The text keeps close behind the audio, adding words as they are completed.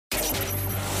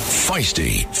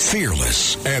Feisty,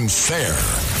 fearless, and fair.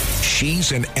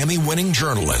 She's an Emmy-winning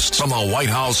journalist from the White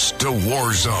House to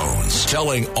war zones,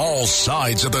 telling all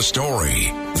sides of the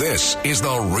story. This is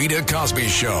the Rita Cosby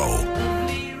Show.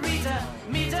 Rita,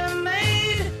 meet a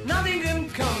maid, nothing can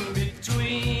come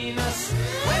between us.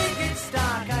 When it gets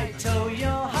dark, I tow your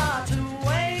heart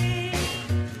away.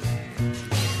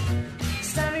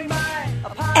 Standing by a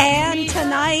park. And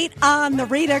tonight on the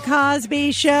Rita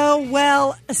Cosby Show,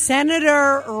 well,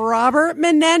 Senator Robert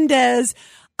Menendez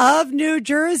of New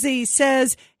Jersey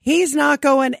says he's not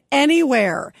going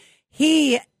anywhere.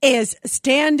 He is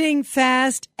standing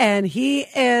fast and he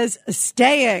is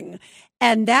staying.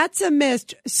 And that's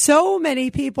amidst so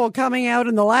many people coming out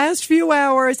in the last few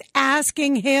hours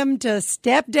asking him to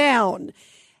step down.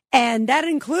 And that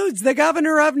includes the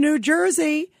governor of New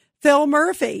Jersey, Phil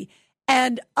Murphy,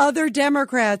 and other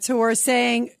Democrats who are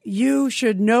saying you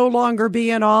should no longer be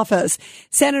in office.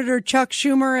 Senator Chuck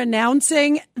Schumer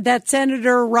announcing that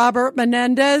Senator Robert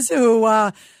Menendez, who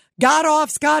got off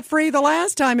scot-free the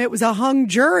last time it was a hung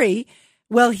jury,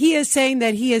 well, he is saying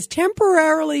that he is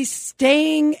temporarily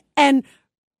staying and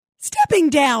stepping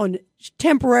down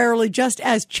temporarily just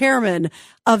as chairman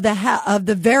of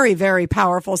the very, very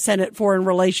powerful Senate Foreign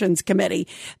Relations Committee.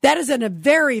 That is in a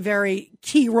very, very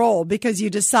key role because you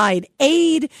decide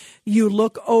aid, you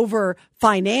look over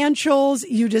financials,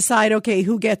 you decide, okay,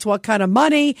 who gets what kind of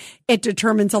money. It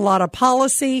determines a lot of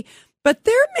policy, but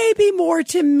there may be more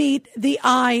to meet the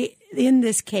eye in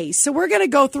this case. So we're going to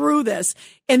go through this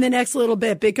in the next little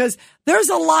bit because there's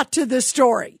a lot to this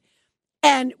story.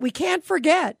 And we can't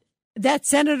forget that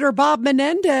Senator Bob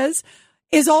Menendez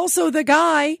is also the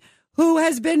guy who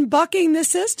has been bucking the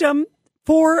system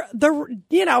for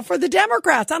the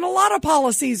Democrats on a lot of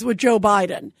policies with Joe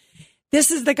Biden. This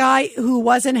is the guy who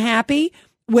wasn't happy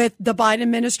with the Biden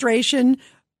administration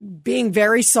being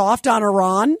very soft on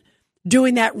Iran,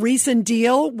 doing that recent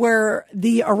deal where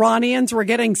the Iranians were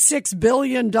getting $6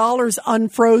 billion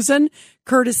unfrozen,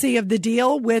 courtesy of the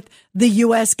deal with the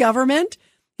U.S. government.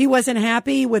 He wasn't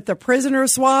happy with the prisoner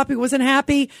swap. He wasn't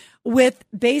happy with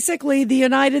basically the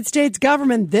United States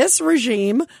government, this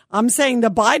regime. I'm saying the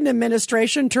Biden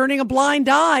administration turning a blind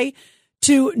eye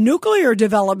to nuclear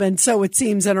development, so it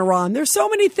seems, in Iran. There's so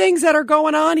many things that are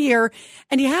going on here,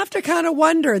 and you have to kind of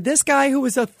wonder, this guy who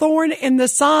was a thorn in the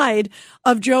side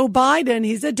of Joe Biden,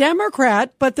 he's a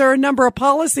Democrat, but there are a number of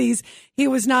policies he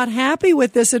was not happy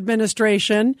with this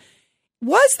administration.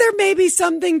 Was there maybe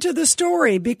something to the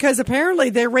story? Because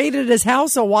apparently they raided his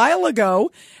house a while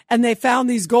ago and they found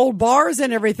these gold bars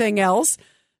and everything else.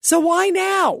 So why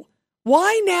now?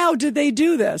 Why now did they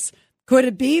do this? Could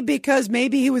it be because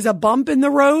maybe he was a bump in the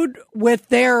road with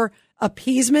their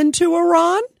appeasement to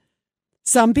Iran?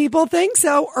 Some people think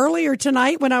so. Earlier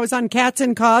tonight when I was on Katz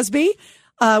and Cosby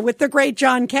with the great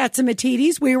John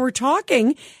Catsimatidis, we were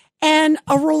talking and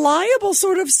a reliable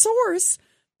sort of source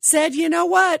said, you know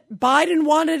what, Biden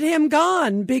wanted him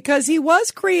gone because he was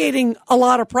creating a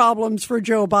lot of problems for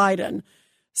Joe Biden.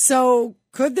 So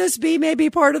could this be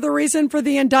maybe part of the reason for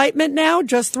the indictment now?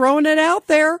 Just throwing it out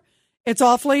there. It's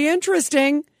awfully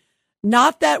interesting.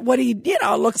 Not that what he,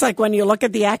 looks like when you look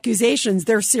at the accusations,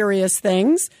 they're serious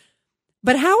things.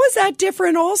 But how is that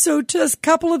different also to a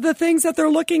couple of the things that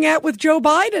they're looking at with Joe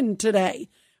Biden today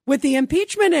with the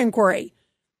impeachment inquiry?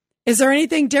 Is there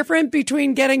anything different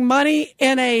between getting money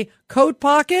in a coat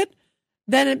pocket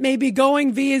than it may be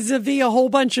going vis-a-vis a whole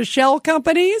bunch of shell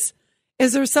companies?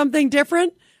 Is there something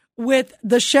different with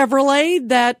the Chevrolet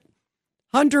that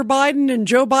Hunter Biden and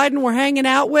Joe Biden were hanging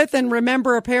out with? And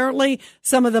remember, apparently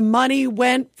some of the money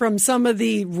went from some of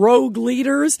the rogue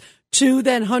leaders to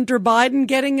then Hunter Biden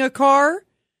getting a car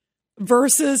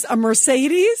versus a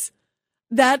Mercedes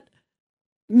that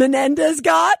Menendez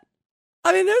got.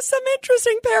 I mean, there's some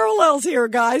interesting parallels here,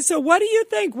 guys. So what do you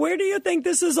think? Where do you think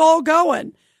this is all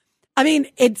going? I mean,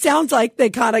 it sounds like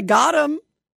they kind of got him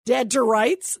dead to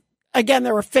rights. Again,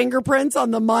 there were fingerprints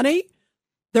on the money.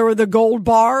 There were the gold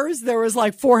bars. There was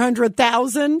like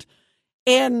 400,000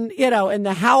 in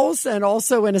the house and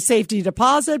also in a safety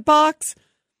deposit box.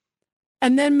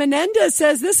 And then Menendez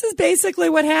says this is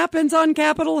basically what happens on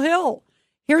Capitol Hill.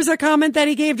 Here's a comment that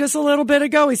he gave just a little bit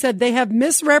ago. He said they have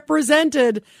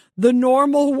misrepresented the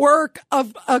normal work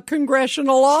of a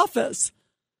congressional office.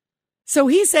 So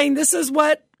he's saying this is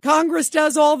what Congress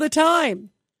does all the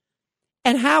time.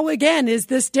 And how, again, is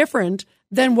this different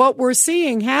than what we're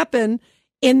seeing happen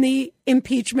in the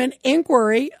impeachment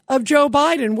inquiry of Joe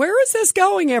Biden? Where is this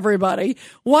going, everybody?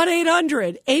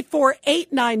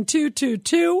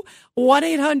 1-800-848-9222,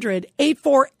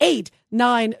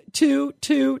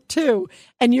 1-800-848-9222.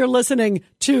 And you're listening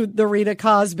to The Rita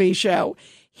Cosby Show.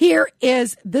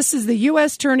 This is the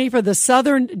U.S. Attorney for the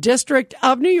Southern District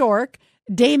of New York,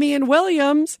 Damian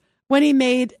Williams, when he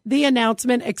made the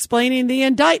announcement explaining the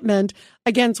indictment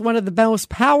against one of the most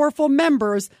powerful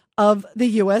members of the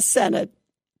U.S. Senate.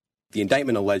 The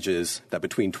indictment alleges that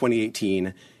between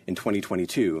 2018 and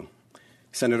 2022,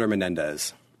 Senator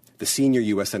Menendez, the senior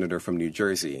U.S. Senator from New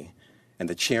Jersey and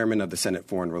the chairman of the Senate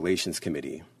Foreign Relations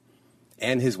Committee,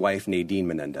 and his wife Nadine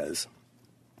Menendez,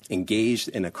 engaged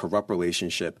in a corrupt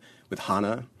relationship with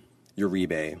Hannah,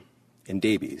 Uribe, and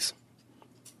Davies.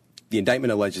 The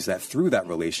indictment alleges that through that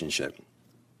relationship,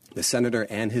 the senator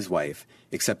and his wife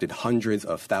accepted hundreds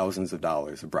of thousands of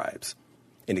dollars of bribes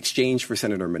in exchange for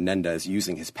Senator Menendez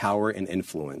using his power and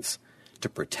influence to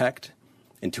protect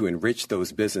and to enrich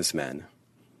those businessmen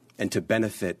and to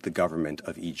benefit the government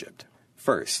of Egypt.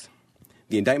 First,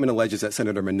 the indictment alleges that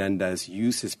Senator Menendez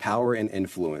used his power and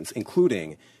influence,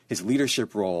 including his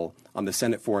leadership role on the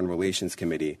Senate Foreign Relations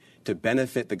Committee, to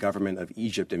benefit the government of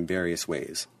Egypt in various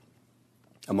ways.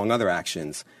 Among other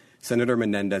actions, Senator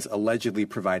Menendez allegedly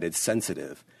provided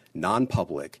sensitive,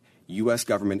 non-public U.S.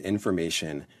 government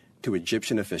information to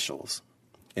Egyptian officials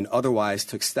and otherwise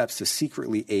took steps to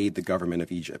secretly aid the government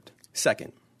of Egypt.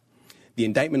 Second, the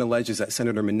indictment alleges that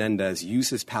Senator Menendez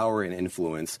used his power and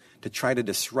influence to try to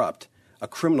disrupt a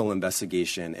criminal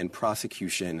investigation and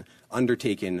prosecution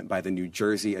undertaken by the New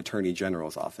Jersey Attorney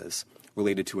General's office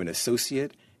related to an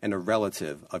associate and a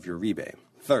relative of Uribe.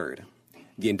 Third,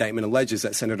 the indictment alleges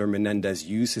that Senator Menendez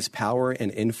used his power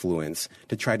and influence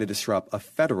to try to disrupt a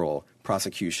federal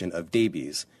prosecution of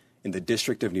Davies in the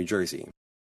District of New Jersey.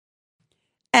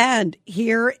 And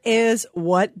here is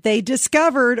what they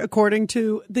discovered, according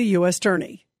to the U.S.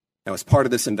 Attorney. Now, as part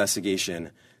of this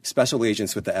investigation, special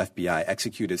agents with the FBI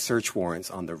executed search warrants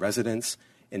on the residence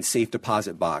and safe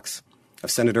deposit box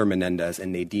of Senator Menendez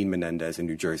and Nadine Menendez in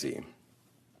New Jersey.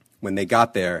 When they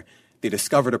got there, they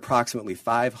discovered approximately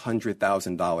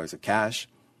 $500,000 of cash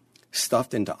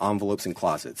stuffed into envelopes and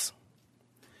closets.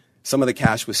 Some of the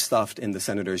cash was stuffed in the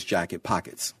senator's jacket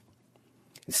pockets.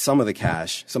 And some of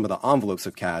the envelopes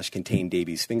of cash contained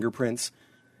Davies' fingerprints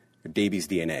or Davies'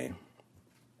 DNA.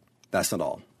 That's not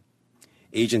all.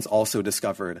 Agents also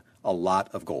discovered a lot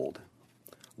of gold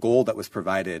that was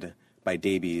provided by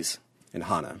Davies and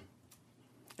Hannah.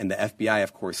 And the FBI,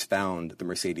 of course, found the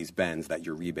Mercedes-Benz that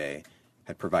Uribe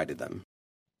had provided them.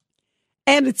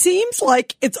 And it seems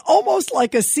like it's almost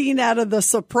like a scene out of The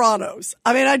Sopranos.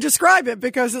 I mean, I describe it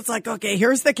because it's like, okay,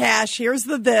 here's the cash, here's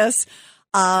the this.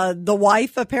 The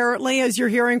wife, apparently, as you're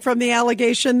hearing from the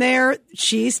allegation there,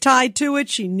 she's tied to it.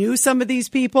 She knew some of these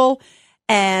people.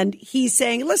 And he's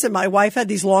saying, listen, my wife had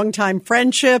these longtime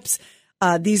friendships.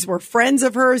 These were friends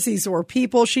of hers. These were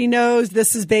people she knows.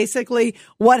 This is basically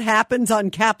what happens on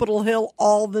Capitol Hill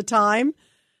all the time.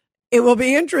 It will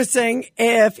be interesting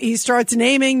if he starts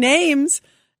naming names.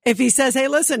 If he says, hey,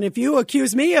 listen, if you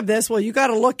accuse me of this, well, you got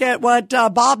to look at what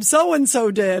Bob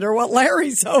so-and-so did or what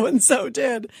Larry so-and-so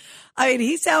did. I mean,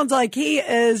 he sounds like he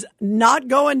is not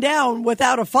going down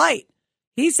without a fight.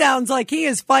 He sounds like he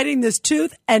is fighting this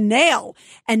tooth and nail.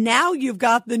 And now you've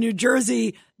got the New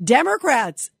Jersey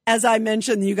Democrats. As I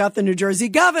mentioned, you got the New Jersey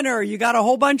governor. You got a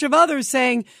whole bunch of others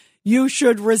saying you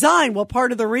should resign. Well,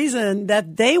 part of the reason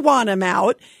that they want him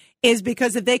out is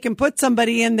because if they can put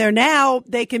somebody in there now,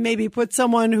 they can maybe put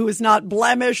someone who is not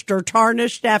blemished or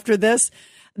tarnished after this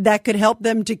that could help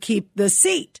them to keep the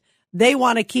seat. They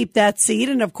want to keep that seat.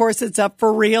 And of course, it's up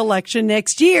for re-election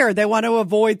next year. They want to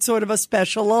avoid sort of a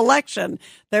special election.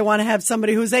 They want to have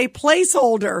somebody who's a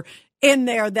placeholder in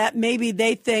there that maybe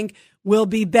they think will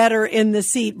be better in the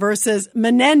seat versus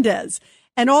Menendez.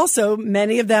 And also,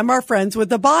 many of them are friends with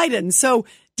the Bidens. So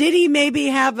did he maybe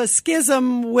have a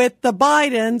schism with the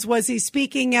Bidens? Was he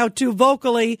speaking out too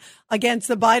vocally against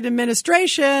the Biden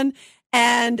administration?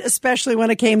 And especially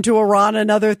when it came to Iran and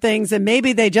other things, and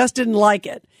maybe they just didn't like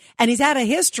it. And he's had a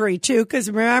history, too, because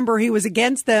remember, he was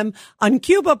against them on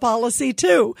Cuba policy,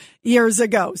 too, years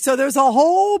ago. So there's a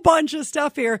whole bunch of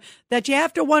stuff here that you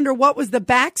have to wonder what was the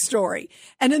backstory.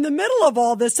 And in the middle of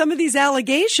all this, some of these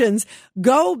allegations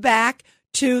go back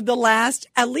to the last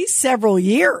at least several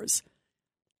years.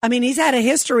 I mean, he's had a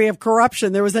history of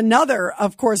corruption. There was another,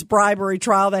 of course, bribery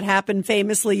trial that happened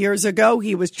famously years ago.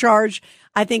 He was charged,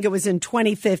 I think it was in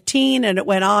 2015, and it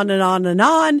went on and on and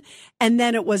on. And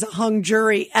then it was a hung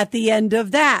jury at the end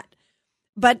of that.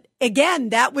 But again,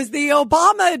 that was the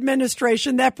Obama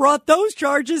administration that brought those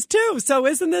charges too. So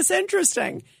isn't this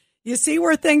interesting? You see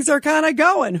where things are kind of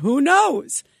going. Who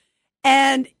knows?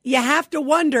 And you have to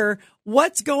wonder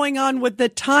what's going on with the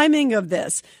timing of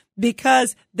this,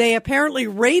 because they apparently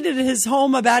raided his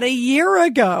home about a year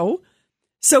ago.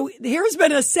 So here's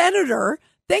been a senator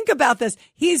think about this.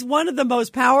 He's one of the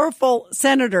most powerful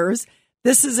senators.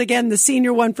 This is, again, the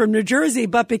senior one from New Jersey.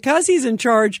 But because he's in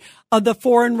charge of the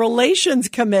Foreign Relations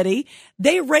Committee,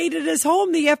 they raided his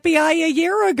home, the FBI, a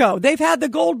year ago. They've had the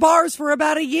gold bars for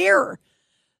about a year.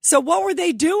 So what were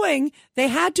they doing? They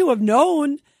had to have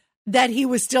known that he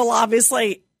was still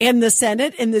obviously in the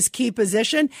Senate in this key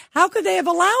position. How could they have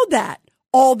allowed that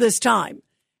all this time?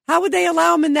 How would they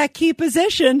allow him in that key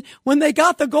position when they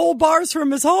got the gold bars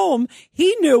from his home?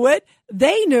 He knew it.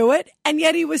 They knew it. And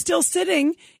yet he was still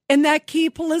sitting in that key,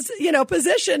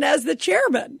 position as the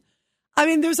chairman. I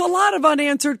mean, there's a lot of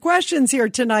unanswered questions here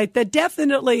tonight that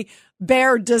definitely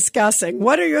bear discussing.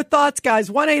 What are your thoughts, guys?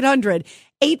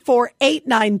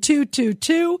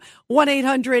 1-800-848-9222,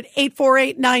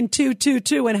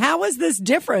 1-800-848-9222. And how is this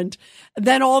different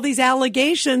than all these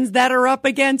allegations that are up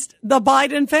against the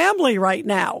Biden family right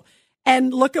now?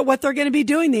 And look at what they're going to be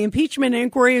doing. The impeachment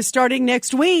inquiry is starting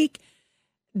next week.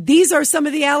 These are some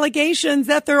of the allegations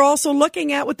that they're also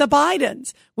looking at with the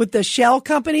Bidens, with the shell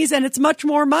companies, and it's much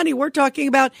more money. We're talking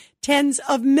about tens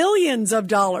of millions of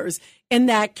dollars in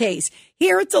that case.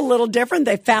 Here it's a little different.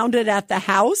 They found it at the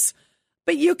House,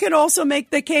 but you can also make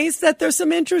the case that there's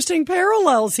some interesting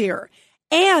parallels here.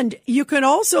 And you can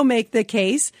also make the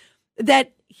case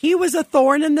that he was a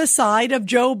thorn in the side of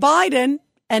Joe Biden,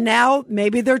 and now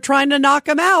maybe they're trying to knock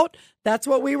him out. That's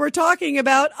what we were talking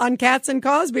about on Katz and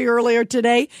Cosby earlier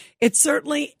today. It's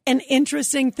certainly an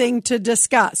interesting thing to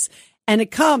discuss. And it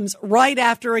comes right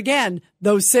after, again,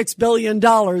 those $6 billion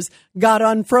got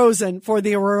unfrozen for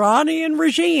the Iranian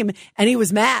regime. And he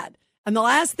was mad. And the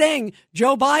last thing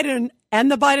Joe Biden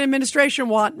and the Biden administration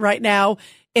want right now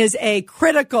is a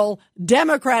critical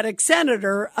Democratic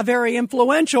senator, a very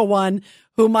influential one,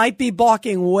 who might be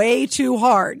balking way too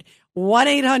hard.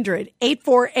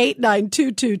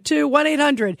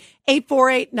 1-800-848-9222,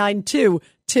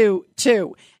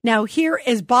 1-800-848-9222. Now, here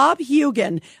is Bob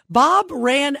Hugan. Bob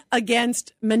ran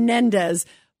against Menendez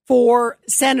for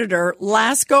senator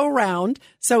last go round.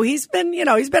 So he's been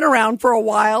around for a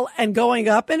while and going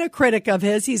up, and a critic of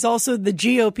his. He's also the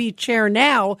GOP chair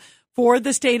now for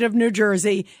the state of New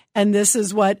Jersey. And this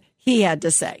is what he had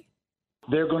to say.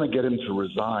 They're going to get him to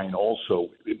resign also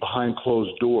behind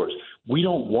closed doors. We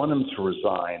don't want him to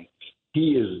resign.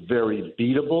 He is very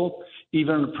beatable,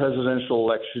 even in a presidential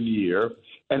election year.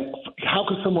 And how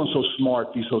could someone so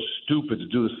smart be so stupid to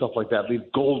do stuff like that?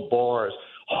 Leave gold bars,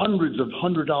 hundreds of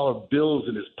 $100 bills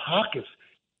in his pockets.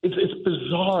 It's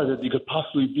bizarre that you could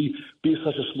possibly be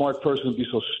such a smart person and be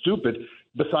so stupid,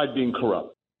 besides being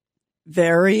corrupt.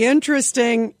 Very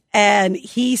interesting. And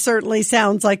he certainly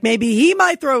sounds like maybe he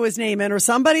might throw his name in, or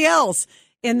somebody else,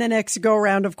 in the next go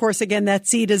round. Of course, again, that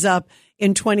seat is up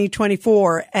in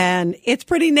 2024, and it's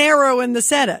pretty narrow in the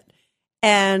Senate.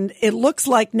 And it looks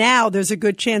like now there's a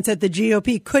good chance that the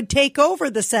GOP could take over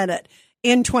the Senate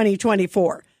in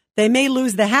 2024. They may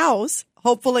lose the House.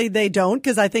 Hopefully they don't,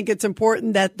 because I think it's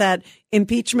important that that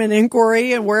impeachment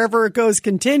inquiry and wherever it goes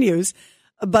continues.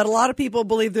 But a lot of people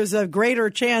believe there's a greater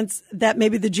chance that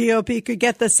maybe the GOP could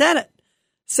get the Senate.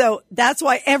 So that's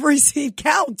why every seat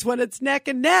counts when it's neck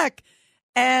and neck.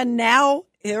 And now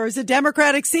there is a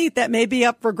Democratic seat that may be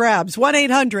up for grabs.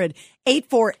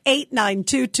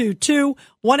 1-800-848-9222,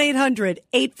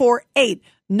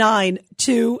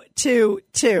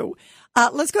 1-800-848-9222.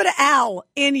 Let's go to Al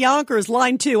in Yonkers,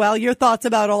 line 2. Al, your thoughts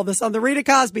about all this on the Rita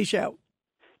Cosby Show.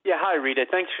 Yeah, hi, Rita.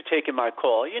 Thanks for taking my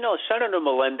call. You know, Senator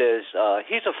Melendez,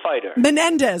 he's a fighter.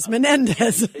 Menendez.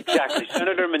 Exactly.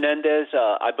 Senator Menendez,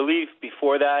 I believe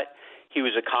before that, he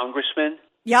was a congressman.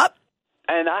 Yep.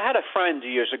 And I had a friend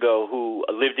years ago who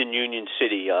lived in Union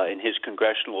City in his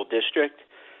congressional district,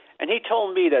 and he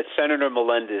told me that Senator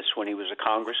Melendez, when he was a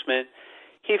congressman,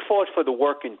 he fought for the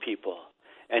working people,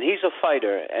 and he's a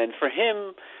fighter. And for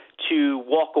him to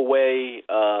walk away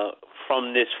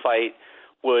from this fight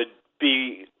would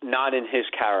be not in his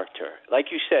character.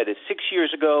 Like you said, it's 6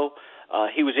 years ago.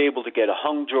 He was able to get a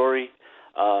hung jury.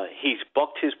 He's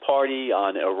bucked his party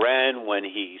on Iran when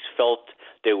he felt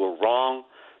they were wrong.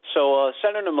 So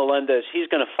Senator Melendez, he's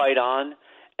going to fight on,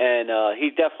 and he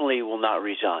definitely will not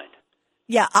resign.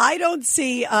 Yeah, I don't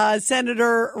see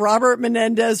Senator Robert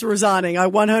Menendez resigning. I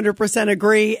 100%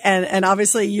 agree. And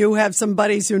obviously you have some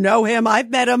buddies who know him. I've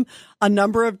met him a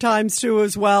number of times, too,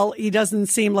 as well. He doesn't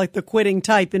seem like the quitting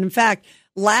type. And in fact,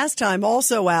 last time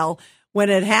also, Al, when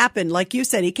it happened, like you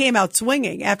said, he came out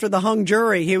swinging after the hung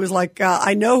jury. He was like,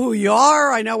 I know who you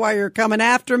are. I know why you're coming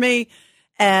after me.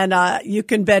 And you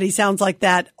can bet he sounds like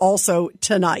that also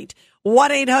tonight.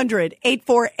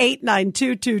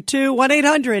 1-800-848-9222,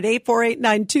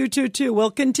 1-800-848-9222. We'll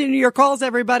continue your calls,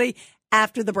 everybody,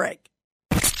 after the break.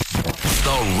 The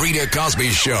the Rita Cosby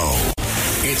Show.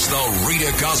 It's the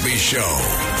Rita Cosby Show.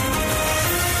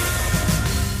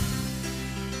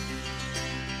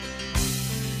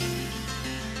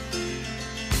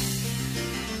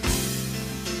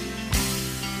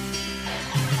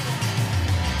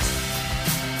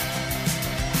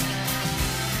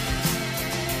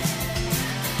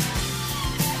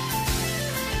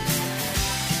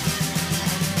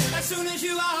 As soon as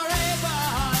you are able,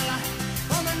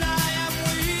 woman, I am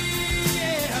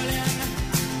willing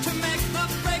to make the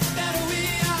break that we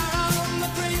are on the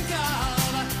brink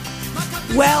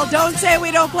of. Well, don't say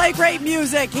we don't play great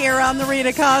music here on the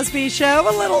Rita Cosby Show.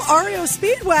 A little REO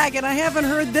Speedwagon. I haven't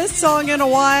heard this song in a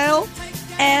while,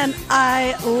 and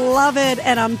I love it,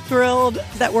 and I'm thrilled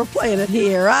that we're playing it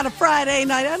here on a Friday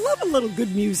night. I love a little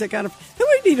good music on a.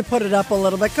 We need to put it up a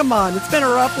little bit. Come on, it's been a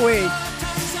rough week.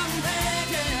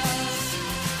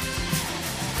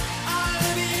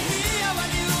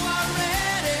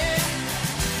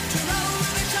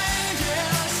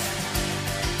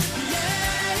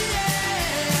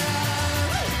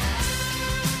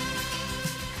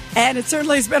 And it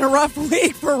certainly has been a rough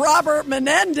week for Robert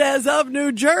Menendez of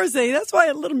New Jersey. That's why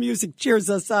a little music cheers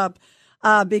us up,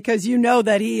 because you know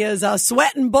that he is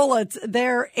sweating bullets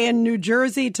there in New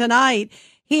Jersey tonight.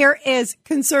 Here is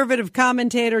conservative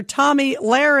commentator Tomi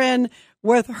Lahren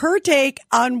with her take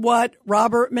on what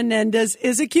Robert Menendez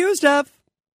is accused of.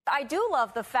 I do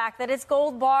love the fact that it's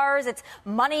gold bars, it's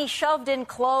money shoved in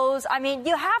clothes. I mean,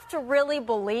 you have to really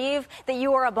believe that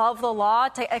you are above the law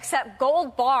to accept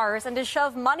gold bars and to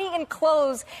shove money in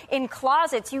clothes in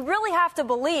closets. You really have to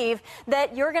believe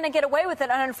that you're going to get away with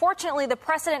it. And unfortunately, the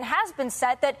precedent has been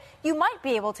set that you might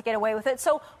be able to get away with it.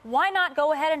 So why not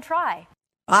go ahead and try?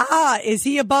 Is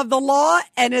he above the law?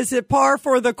 And is it par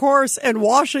for the course in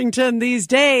Washington these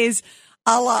days,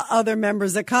 a la other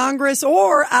members of Congress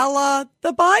or a la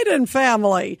the Biden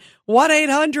family?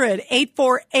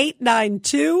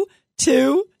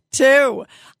 1-800-848-9222.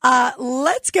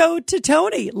 Let's go to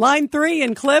Tony, line 3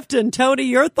 in Clifton. Tony,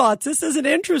 your thoughts. This is an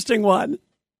interesting one.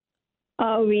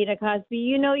 Oh, Rita Cosby,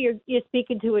 you know you're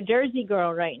speaking to a Jersey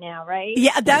girl right now, right?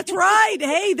 Yeah, that's right.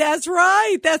 Hey, that's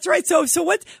right. That's right. So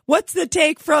what's the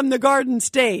take from the Garden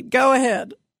State? Go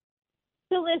ahead.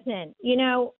 So listen, you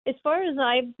know, as far as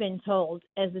I've been told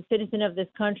as a citizen of this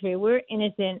country, we're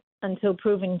innocent until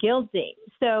proven guilty.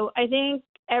 So I think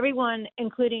everyone,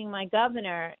 including my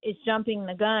governor, is jumping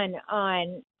the gun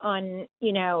on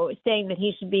you know, saying that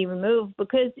he should be removed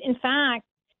because, in fact,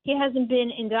 he hasn't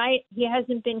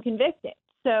been convicted.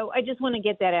 So I just want to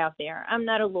get that out there. I'm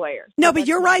not a lawyer. So no, but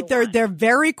you're right. They're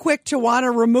very quick to want to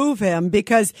remove him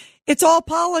because it's all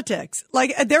politics.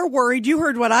 Like, they're worried. You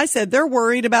heard what I said. They're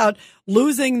worried about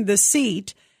losing the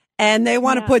seat, and they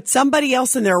want to put somebody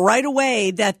else in there right away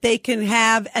that they can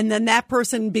have, and then that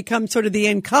person becomes sort of the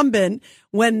incumbent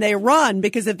when they run.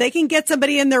 Because if they can get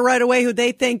somebody in there right away who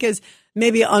they think is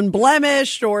maybe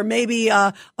unblemished or maybe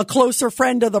a closer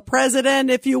friend of the president,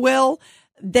 if you will,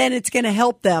 then it's going to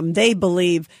help them, they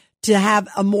believe, to have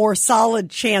a more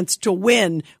solid chance to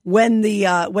win when the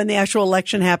actual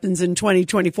election happens in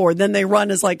 2024. Then they run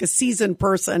as like a seasoned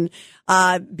person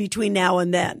between now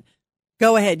and then.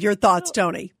 Go ahead. Your thoughts,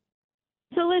 Tony.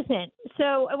 So listen,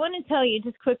 so I want to tell you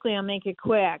just quickly, I'll make it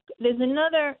quick. There's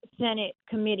another Senate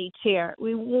committee chair.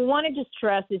 We wanted to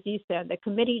stress, as you said, that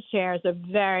committee chairs are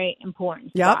very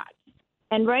important spots.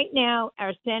 And right now,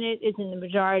 our Senate is in the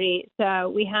majority. So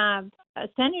we have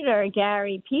Senator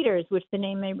Gary Peters, which the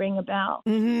name may ring a bell.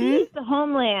 Mm-hmm. He's the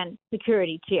Homeland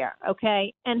Security chair,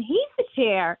 okay? And he's the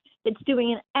chair that's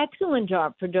doing an excellent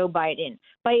job for Joe Biden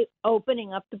by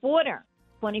opening up the border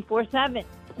 24/7,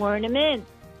 pouring them in,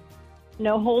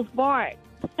 no holds barred.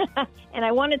 And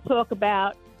I want to talk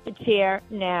about the chair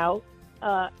now,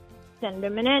 Senator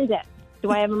Menendez.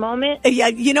 Do I have a moment? Yeah,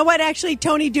 you know what? Actually,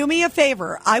 Tony, do me a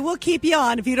favor. I will keep you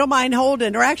on if you don't mind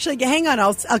holding. Or actually, hang on.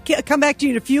 I'll come back to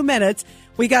you in a few minutes.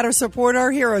 We got to support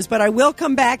our heroes, but I will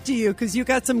come back to you because you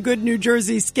got some good New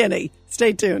Jersey skinny.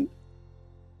 Stay tuned.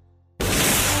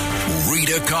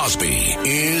 Rita Cosby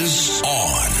is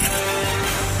on.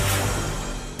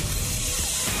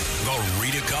 The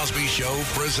Rita Cosby Show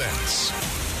presents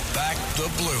Back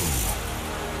the Blue.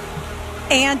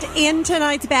 And in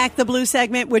tonight's Back the Blue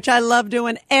segment, which I love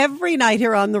doing every night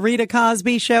here on the Rita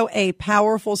Cosby Show, a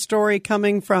powerful story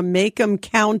coming from Macomb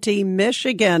County,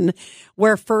 Michigan,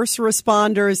 where first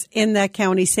responders in that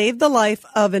county saved the life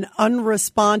of an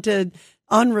unresponsive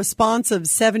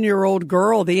 7-year-old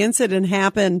girl. The incident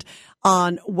happened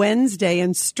on Wednesday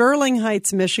in Sterling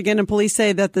Heights, Michigan, and police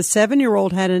say that the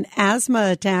 7-year-old had an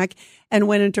asthma attack and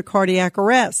went into cardiac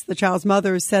arrest. The child's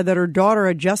mother said that her daughter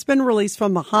had just been released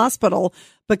from the hospital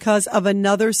because of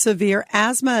another severe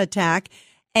asthma attack,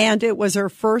 and it was her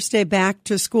first day back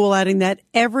to school, adding that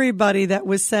everybody that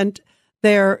was sent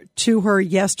there to her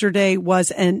yesterday was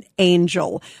an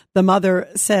angel. The mother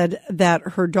said that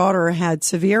her daughter had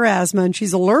severe asthma and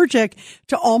she's allergic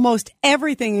to almost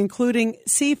everything, including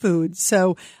seafood.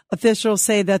 So officials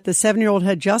say that the 7-year-old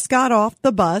had just got off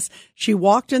the bus. She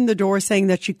walked in the door saying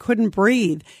that she couldn't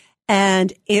breathe.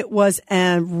 And it was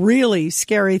a really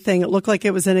scary thing. It looked like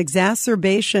it was an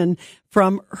exacerbation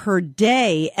from her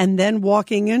day, and then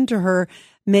walking into her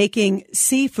making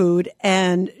seafood,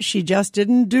 and she just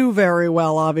didn't do very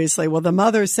well, obviously. Well, the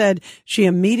mother said she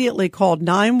immediately called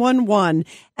 911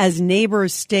 as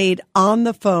neighbors stayed on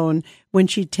the phone when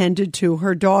she tended to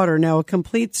her daughter. Now, a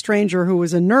complete stranger who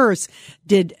was a nurse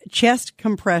did chest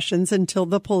compressions until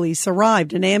the police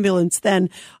arrived. An ambulance then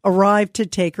arrived to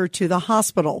take her to the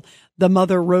hospital. The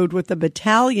mother rode with the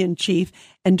battalion chief,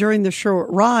 and during the short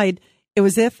ride, it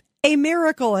was as if a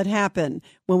miracle had happened.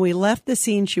 When we left the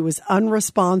scene, she was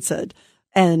unresponsive,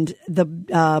 and the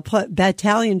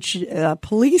battalion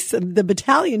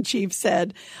chief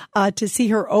said to see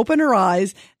her open her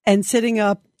eyes and sitting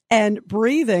up and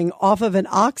breathing off of an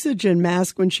oxygen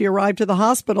mask when she arrived to the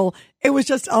hospital. It was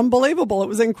just unbelievable. It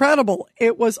was incredible.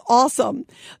 It was awesome.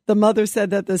 The mother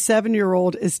said that the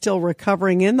 7-year-old is still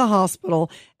recovering in the hospital,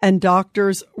 and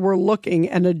doctors were looking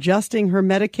and adjusting her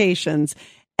medications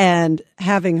and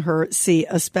having her see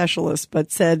a specialist,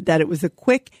 but said that it was a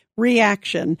quick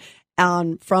reaction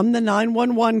from the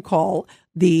 911 call,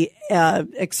 the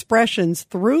expressions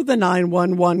through the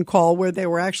 911 call where they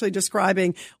were actually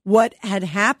describing what had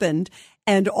happened,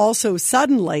 and also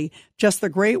suddenly just the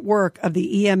great work of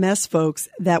the EMS folks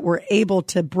that were able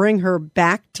to bring her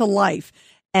back to life.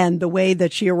 And the way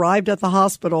that she arrived at the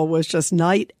hospital was just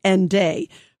night and day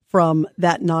from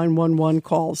that 911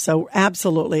 call. So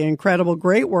absolutely incredible.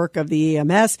 Great work of the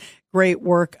EMS, great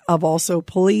work of also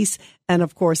police, and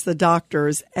of course the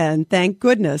doctors. And thank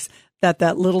goodness that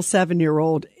that little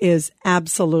 7-year-old is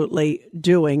absolutely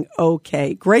doing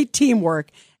okay. Great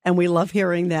teamwork. And we love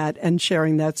hearing that and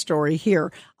sharing that story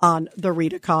here on the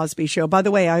Rita Cosby Show. By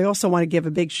the way, I also want to give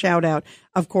a big shout out,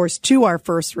 of course, to our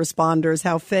first responders.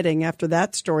 How fitting after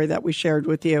that story that we shared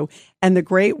with you, and the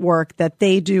great work that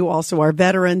they do, also our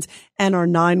veterans and our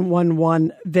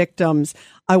 911 victims.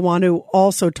 I want to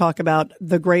also talk about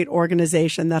the great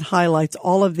organization that highlights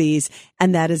all of these,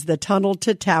 and that is the Tunnel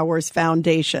to Towers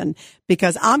Foundation,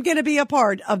 because I'm going to be a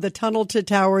part of the Tunnel to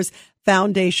Towers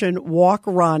Foundation Walk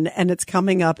Run, and it's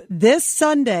coming up this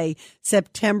Sunday,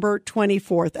 September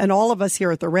 24th. And all of us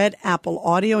here at the Red Apple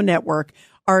Audio Network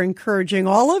are encouraging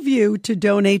all of you to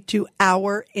donate to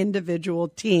our individual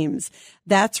teams.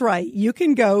 That's right. You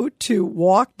can go to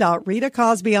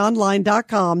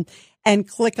walk.ritacosbyonline.com and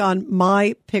click on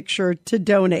my picture to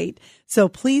donate. So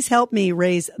please help me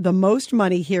raise the most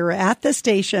money here at the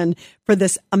station for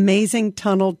this amazing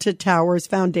Tunnel to Towers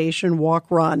Foundation Walk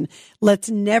Run. Let's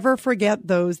never forget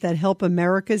those that help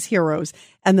America's heroes,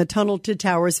 and the Tunnel to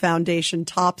Towers Foundation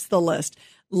tops the list.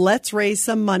 Let's raise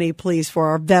some money, please, for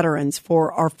our veterans,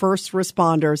 for our first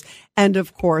responders, and,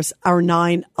 of course, our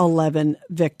 9/11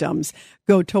 victims.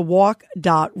 Go to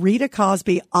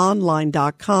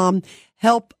walk.ritacosbyonline.com.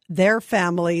 Help their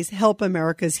families, help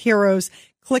America's heroes.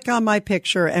 Click on my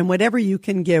picture, and whatever you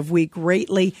can give, we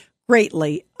greatly,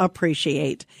 greatly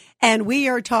appreciate. And we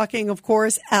are talking, of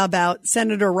course, about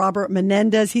Senator Robert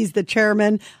Menendez. He's the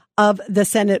chairman of the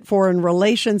Senate Foreign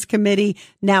Relations Committee,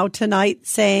 now tonight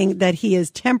saying that he is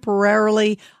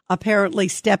temporarily, apparently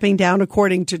stepping down,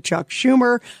 according to Chuck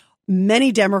Schumer.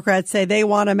 Many Democrats say they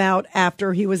want him out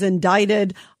after he was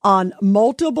indicted on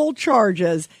multiple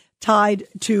charges tied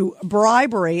to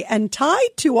bribery and tied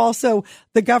to also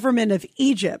the government of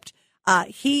Egypt.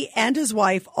 He and his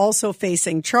wife also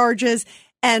facing charges.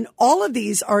 And all of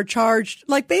these are charged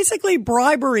like basically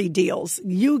bribery deals.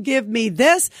 You give me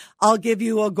this, I'll give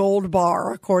you a gold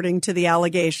bar, according to the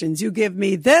allegations. You give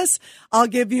me this, I'll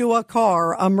give you a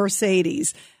car, a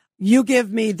Mercedes. You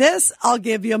give me this, I'll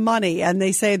give you money. And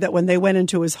they say that when they went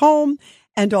into his home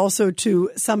and also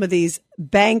to some of these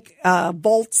bank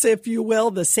vaults, if you will,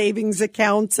 the savings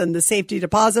accounts and the safety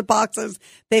deposit boxes,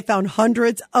 they found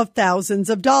hundreds of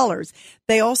thousands of dollars.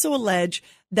 They also allege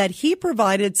that he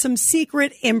provided some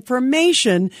secret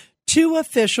information to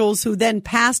officials who then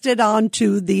passed it on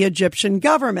to the Egyptian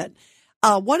government.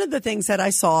 One of the things that I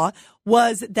saw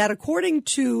was that according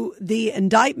to the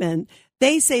indictment,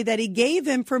 they say that he gave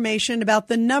information about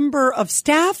the number of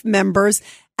staff members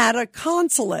at a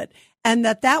consulate. and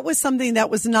that was something that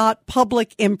was not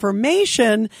public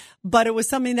information, but it was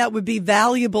something that would be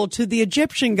valuable to the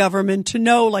Egyptian government to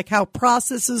know, like how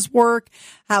processes work,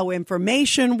 how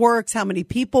information works, how many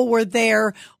people were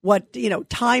there, what,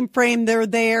 time frame they're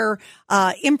there,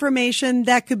 information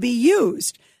that could be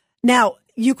used. Now,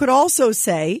 you could also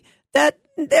say that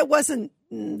it wasn't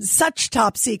such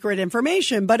top secret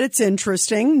information, but it's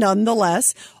interesting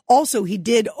nonetheless. Also, he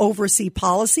did oversee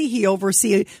policy. He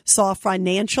oversaw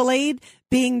financial aid,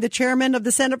 being the chairman of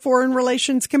the Senate Foreign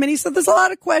Relations Committee. So there's a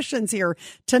lot of questions here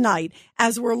tonight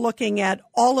as we're looking at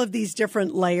all of these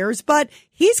different layers. But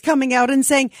he's coming out and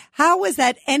saying, how is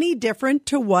that any different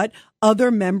to what other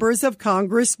members of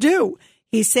Congress do?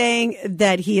 He's saying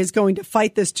that he is going to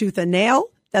fight this tooth and nail,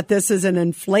 that this is an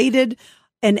inflated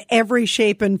in every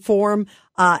shape and form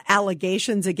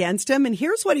allegations against him. And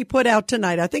here's what he put out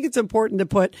tonight. I think it's important to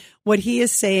put what he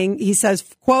is saying. He says,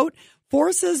 quote,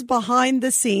 forces behind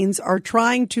the scenes are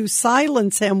trying to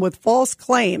silence him with false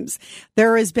claims.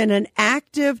 There has been an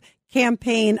active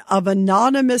campaign of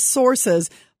anonymous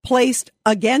sources placed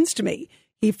against me.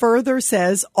 He further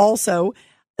says also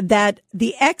that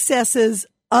the excesses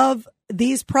of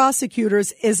these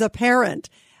prosecutors is apparent.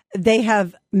 They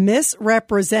have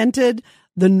misrepresented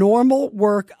the normal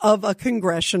work of a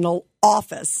congressional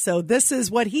office. So this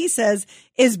is what he says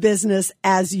is business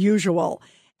as usual.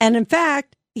 And in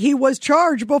fact, he was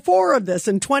charged before of this.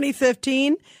 In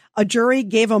 2015, a jury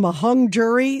gave him a hung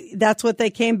jury. That's what they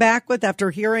came back with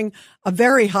after hearing a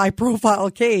very high profile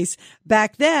case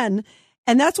back then.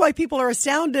 And that's why people are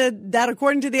astounded that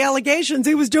according to the allegations,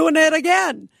 he was doing it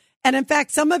again. And in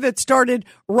fact, some of it started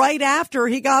right after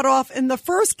he got off in the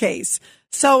first case.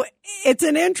 So it's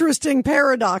an interesting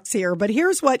paradox here. But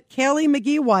here's what Kaylee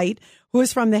McGee-White, who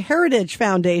is from the Heritage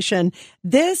Foundation,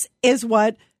 this is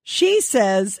what she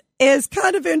says is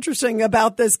kind of interesting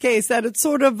about this case, that it's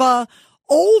sort of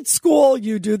old school.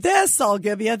 You do this, I'll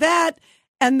give you that.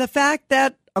 And the fact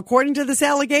that, according to this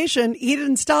allegation, he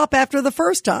didn't stop after the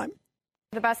first time.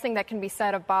 The best thing that can be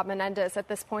said of Bob Menendez at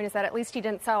this point is that at least he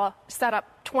didn't set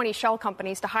up 20 shell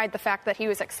companies to hide the fact that he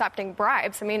was accepting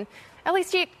bribes. I mean, at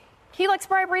least he likes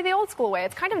bribery the old school way.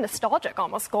 It's kind of nostalgic,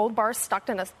 almost. Gold bars stuck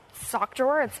in a sock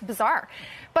drawer. It's bizarre.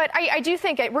 But I do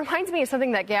think it reminds me of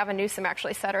something that Gavin Newsom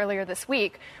actually said earlier this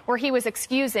week, where he was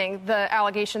excusing the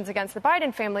allegations against the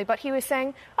Biden family, but he was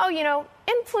saying,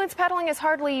 influence peddling is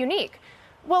hardly unique.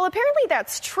 Well, apparently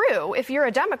that's true if you're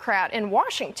a Democrat in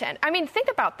Washington. I mean, think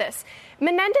about this.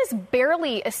 Menendez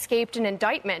barely escaped an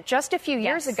indictment just a few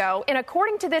years ago, and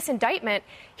according to this indictment,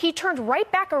 he turned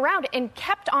right back around and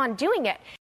kept on doing it.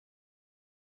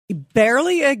 He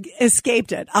barely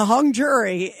escaped it. A hung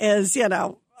jury is,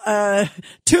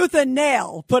 tooth and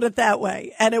nail, put it that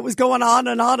way. And it was going on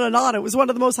and on and on. It was one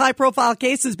of the most high-profile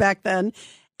cases back then.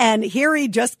 And here he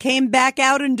just came back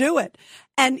out and do it.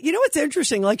 And you know what's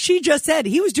interesting? Like she just said,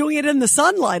 he was doing it in the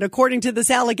sunlight, according to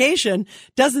this allegation.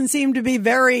 Doesn't seem to be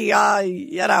very,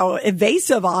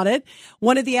 evasive on it.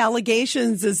 One of the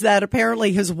allegations is that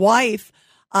apparently his wife,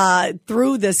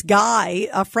 through this guy,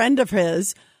 a friend of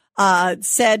his,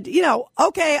 said,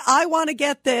 okay, I want to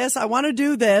get this. I want to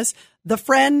do this. The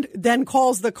friend then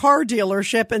calls the car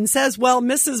dealership and says, well,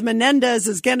 Mrs. Menendez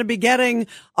is going to be getting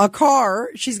a car.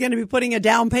 She's going to be putting a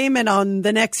down payment on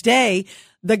the next day.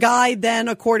 The guy then,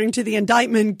 according to the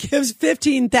indictment, gives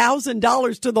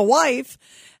 $15,000 to the wife.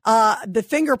 The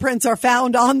fingerprints are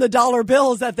found on the dollar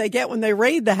bills that they get when they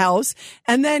raid the house.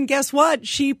 And then guess what?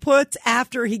 She puts,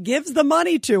 after he gives the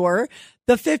money to her,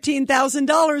 the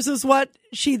 $15,000 is what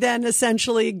she then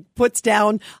essentially puts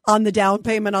down on the down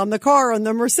payment on the car, on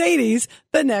the Mercedes,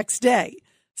 the next day.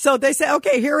 So they say,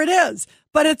 okay, here it is.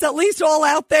 But it's at least all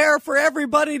out there for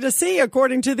everybody to see,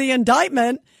 according to the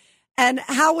indictment. And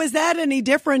how is that any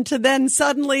different to then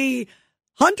suddenly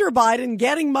Hunter Biden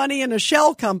getting money in a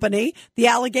shell company? The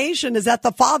allegation is that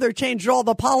the father changed all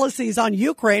the policies on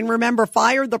Ukraine. Remember,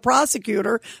 fired the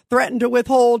prosecutor, threatened to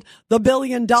withhold the $1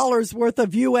 billion worth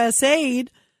of U.S.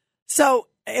 aid. So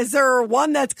is there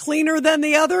one that's cleaner than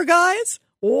the other, guys?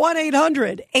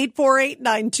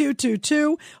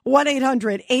 1-800-848-9222,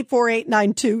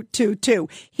 1-800-848-9222.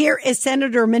 Here is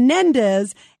Senator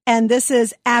Menendez. And this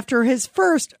is after his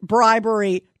first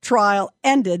bribery trial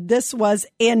ended. This was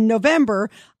in November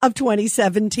of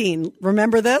 2017.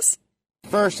 Remember this?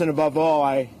 First and above all,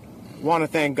 I want to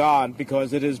thank God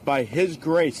because it is by his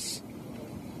grace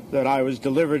that I was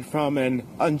delivered from an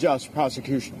unjust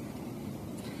prosecution.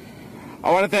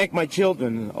 I want to thank my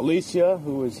children, Alicia,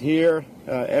 who is here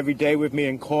every day with me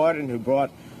in court and who brought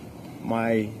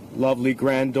my lovely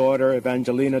granddaughter,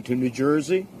 Evangelina, to New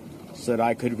Jersey so that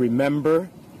I could remember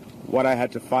what I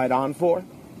had to fight on for.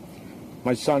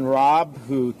 my son Rob,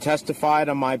 who testified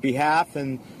on my behalf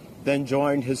and then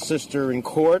joined his sister in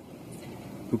court,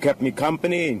 who kept me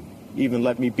company and even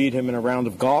let me beat him in a round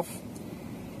of golf.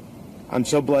 I'm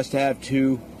so blessed to have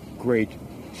two great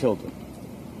children.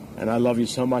 And I love you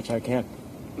so much, I can't.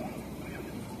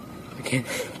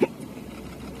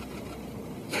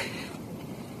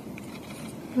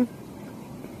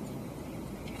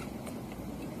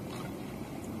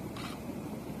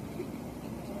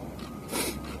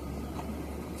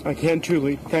 I can't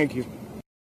truly thank you.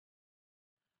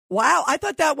 Wow, I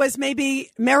thought that was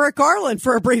maybe Merrick Garland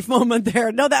for a brief moment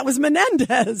there. No, that was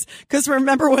Menendez. Because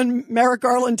remember when Merrick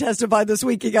Garland testified this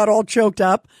week, he got all choked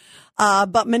up.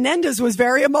 But Menendez was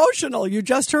very emotional. You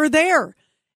just heard there.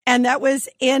 And that was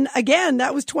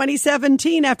that was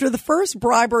 2017 after the first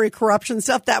bribery corruption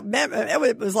stuff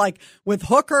it was like with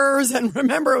hookers. And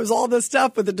remember, it was all this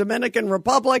stuff with the Dominican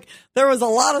Republic. There was a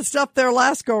lot of stuff there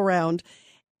last go round.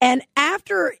 And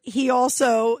after he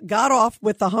also got off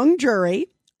with the hung jury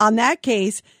on that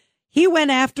case, he went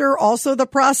after also the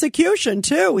prosecution,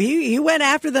 too. He went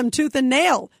after them tooth and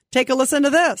nail. Take a listen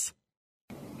to this.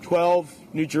 12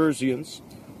 New Jerseyans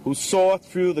who saw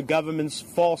through the government's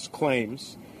false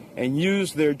claims and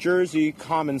used their Jersey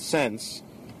common sense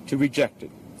to reject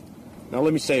it. Now,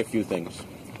 let me say a few things.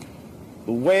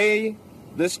 The way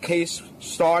this case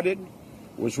started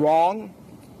was wrong.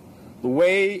 The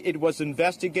way it was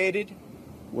investigated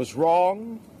was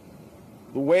wrong.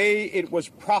 The way it was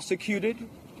prosecuted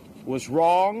was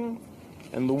wrong.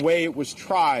 And the way it was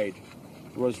tried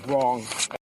was wrong.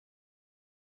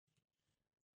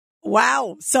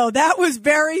 Wow. So that was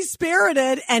very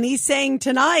spirited. And he's saying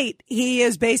tonight he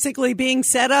is basically being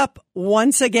set up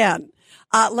once again.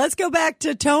 Let's go back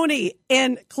to Tony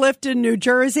in Clifton, New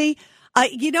Jersey.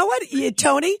 You know what,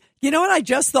 Tony? You know what I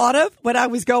just thought of when I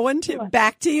was going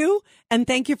back to you? And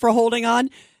thank you for holding on.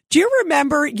 Do you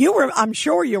remember, I'm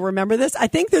sure you remember this. I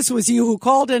think this was you who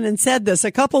called in and said this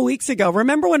a couple weeks ago.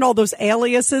 Remember when all those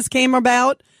aliases came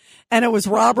about? And it was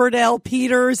Robert L.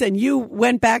 Peters, and you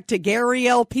went back to Gary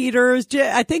L. Peters.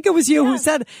 I think it was you who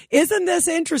said, isn't this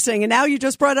interesting? And now you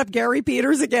just brought up Gary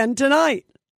Peters again tonight.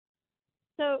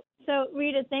 So,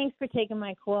 Rita, thanks for taking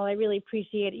my call. I really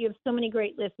appreciate it. You have so many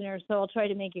great listeners, so I'll try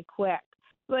to make it quick.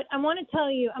 But I want to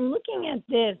tell you, I'm looking at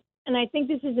this, and I think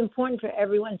this is important for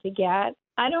everyone to get.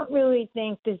 I don't really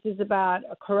think this is about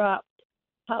a corrupt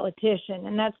politician,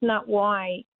 and that's not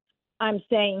why I'm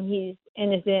saying he's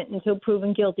innocent until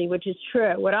proven guilty, which is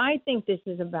true. What I think this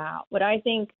is about, what I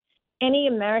think any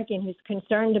American who's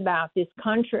concerned about this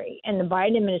country and the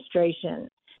Biden administration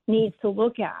needs to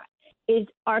look at is,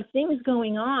 are things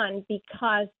going on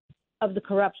because of the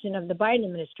corruption of the Biden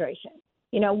administration?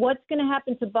 You know, what's going to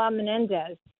happen to Bob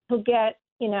Menendez? He'll get,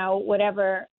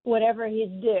 whatever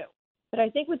he's due. But I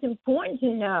think what's important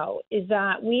to know is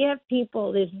that we have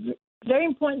people, there's very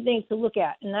important things to look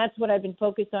at, and that's what I've been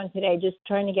focused on today, just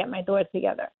trying to get my thoughts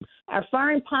together. Our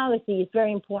foreign policy is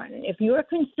very important. If you're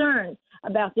concerned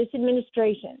about this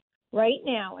administration right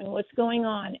now and what's going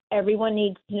on, everyone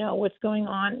needs to know what's going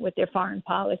on with their foreign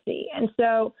policy. And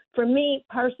so for me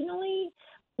personally,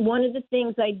 one of the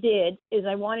things I did is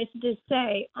I wanted to just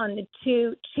say on the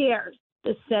two chairs,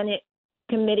 the Senate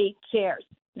committee chairs,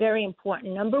 very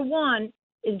important. Number one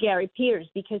is Gary Peters,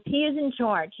 because he is in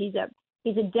charge. He's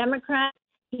a Democrat.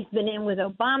 He's been in with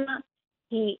Obama.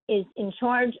 He is in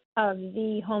charge of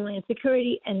the Homeland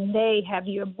Security, and they have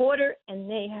your border and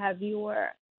they have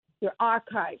your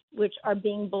archives, which are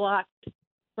being blocked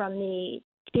from the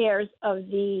chairs of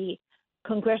the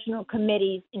congressional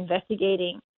committees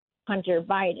investigating Hunter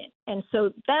Biden. And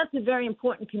so that's a very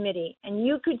important committee. And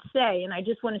you could say, and I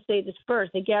just want to say this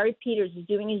first, that Gary Peters is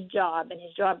doing his job, and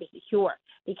his job is secure,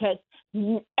 because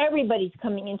everybody's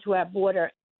coming into our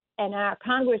border, and our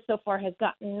Congress so far has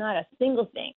gotten not a single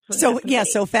thing.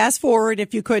 So fast forward,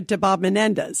 if you could, to Bob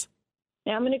Menendez.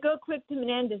 Now, I'm going to go quick to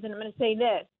Menendez, and I'm going to say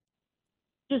this.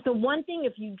 Just the one thing,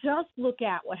 if you just look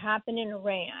at what happened in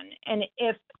Iran, and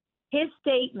if his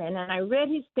statement, and I read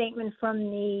his statement from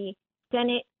the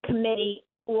Senate committee,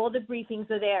 all the briefings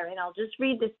are there, and I'll just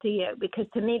read this to you, because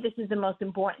to me this is the most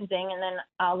important thing, and then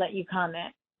I'll let you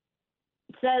comment.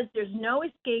 It says there's no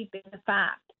escaping the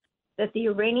fact that the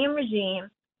Iranian regime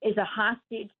is a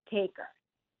hostage taker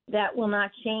that will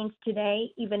not change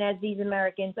today, even as these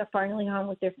Americans are finally home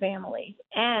with their families.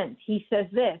 And he says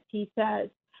this, he says,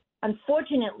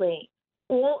 unfortunately,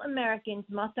 all Americans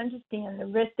must understand the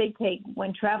risk they take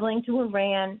when traveling to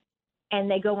Iran and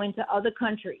they go into other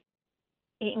countries,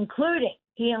 he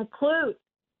includes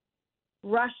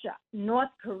Russia, North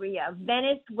Korea,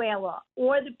 Venezuela,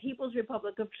 or the People's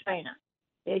Republic of China.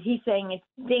 He's saying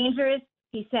it's dangerous,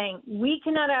 He's saying we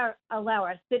cannot allow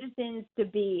our citizens to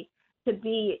be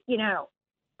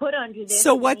put under this.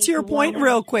 So what's your point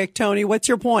real quick, Tony? What's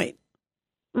your point?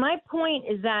 My point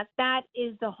is that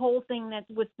is the whole thing that's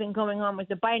what's been going on with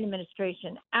the Biden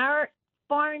administration. Our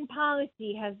foreign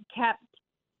policy has kept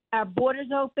our borders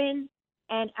open,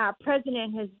 and our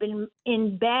president has been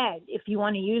in bed, if you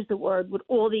want to use the word, with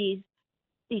all these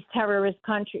terrorist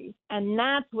countries. And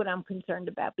that's what I'm concerned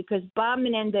about, because Bob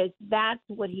Menendez, that's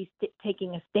what he's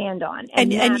taking a stand on.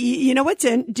 And you know what's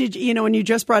when you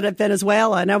just brought up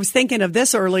Venezuela, and I was thinking of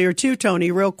this earlier too,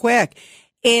 Tony, real quick,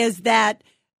 is that,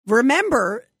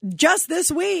 remember, just this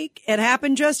week, it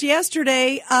happened just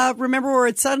yesterday, remember where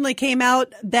it suddenly came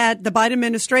out that the Biden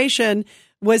administration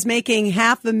was making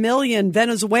 500,000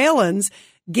 Venezuelans,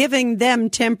 giving them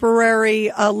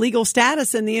temporary legal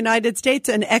status in the United States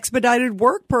and expedited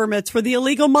work permits for the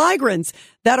illegal migrants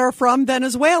that are from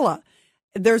Venezuela.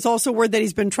 There's also word that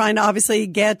he's been trying to obviously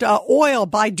get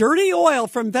buy dirty oil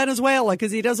from Venezuela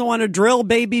because he doesn't want to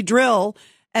drill,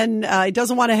 and he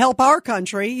doesn't want to help our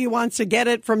country. He wants to get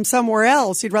it from somewhere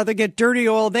else. He'd rather get dirty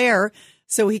oil there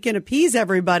so he can appease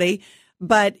everybody.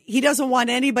 But he doesn't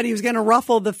want anybody who's going to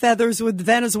ruffle the feathers with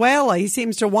Venezuela. He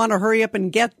seems to want to hurry up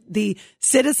and get the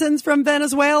citizens from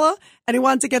Venezuela, and he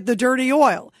wants to get the dirty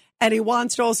oil. And he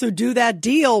wants to also do that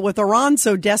deal with Iran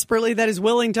so desperately that he's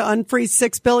willing to unfreeze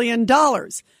 $6 billion.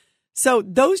 So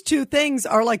those two things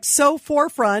are like so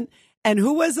forefront. And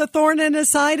who was the thorn in his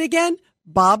side again?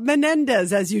 Bob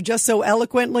Menendez, as you just so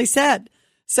eloquently said.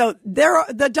 So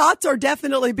the dots are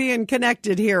definitely being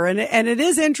connected here. And it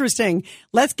is interesting.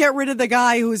 Let's get rid of the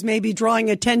guy who's maybe drawing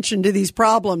attention to these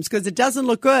problems, because it doesn't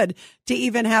look good to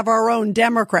even have our own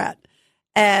Democrat.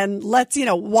 And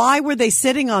why were they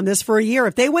sitting on this for a year?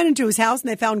 If they went into his house and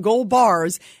they found gold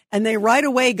bars and they right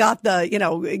away got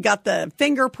the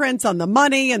fingerprints on the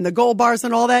money and the gold bars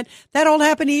and all that all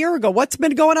happened a year ago. What's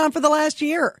been going on for the last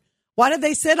year? Why did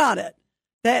they sit on it?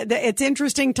 It's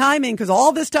interesting timing because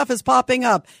all this stuff is popping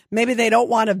up. Maybe they don't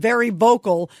want a very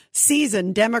vocal,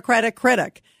 seasoned Democratic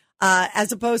critic,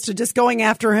 as opposed to just going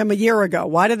after him a year ago.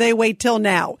 Why do they wait till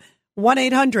now?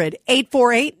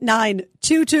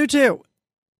 1-800-848-9222.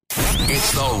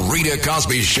 It's the Rita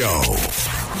Cosby Show.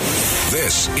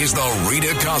 This is the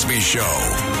Rita Cosby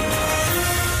Show.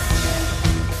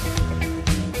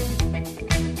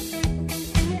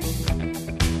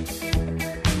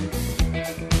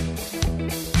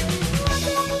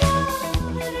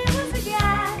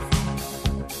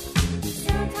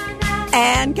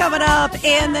 And coming up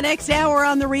in the next hour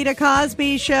on the Rita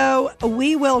Cosby Show,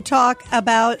 we will talk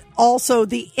about also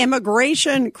the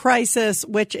immigration crisis,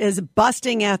 which is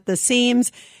busting at the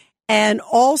seams, and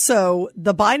also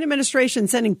the Biden administration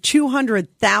sending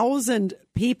 200,000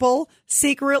 people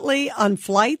secretly on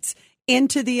flights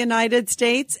into the United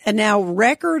States. And now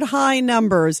record high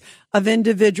numbers of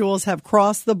individuals have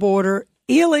crossed the border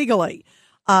illegally.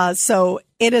 So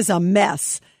it is a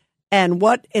mess. And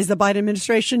what is the Biden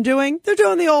administration doing? They're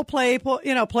doing the old play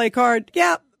card.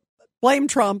 Yeah, blame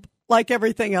Trump like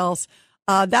everything else.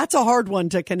 That's a hard one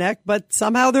to connect, but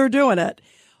somehow they're doing it.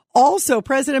 Also,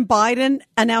 President Biden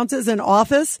announces an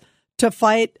office to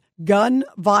fight gun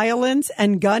violence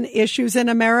and gun issues in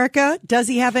America. Does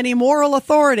he have any moral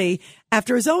authority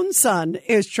after his own son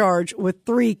is charged with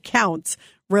 3 counts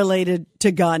related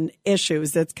to gun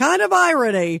issues? That's kind of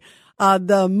irony.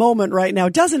 The moment right now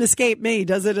doesn't escape me.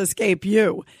 Does it escape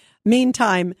you?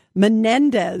 Meantime,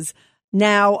 Menendez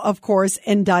now, of course,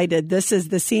 indicted. This is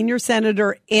the senior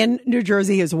senator in New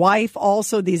Jersey, his wife,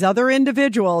 also these other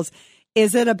individuals.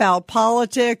 Is it about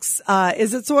politics?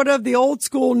 Is it sort of the old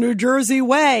school New Jersey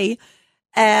way?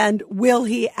 And will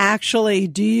he actually,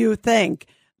 do you think,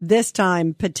 this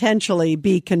time potentially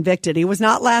be convicted? He was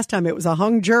not last time. It was a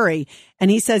hung jury.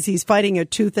 And he says he's fighting a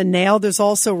tooth and nail. There's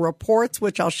also reports,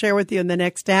 which I'll share with you in the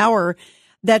next hour,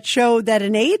 that show that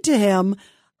an aide to him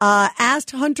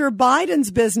asked Hunter Biden's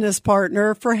business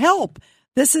partner for help.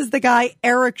 This is the guy,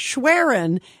 Eric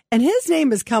Schwerin, and his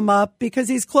name has come up because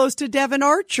he's close to Devin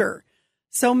Archer.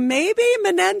 So maybe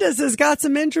Menendez has got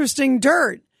some interesting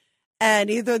dirt. And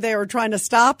either they were trying to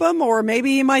stop him or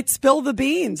maybe he might spill the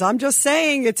beans. I'm just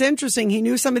saying it's interesting. He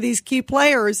knew some of these key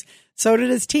players. So did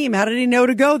his team. How did he know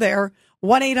to go there?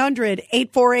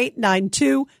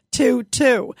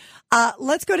 1-800-848-9222.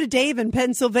 Let's go to Dave in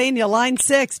Pennsylvania, line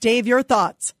 6. Dave, your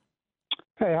thoughts.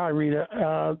 Hey, hi,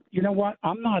 Rita. You know what?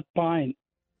 I'm not buying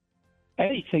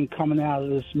anything coming out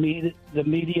of this the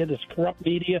media, this corrupt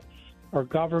media or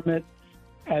government.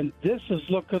 And this is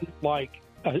looking like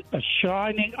a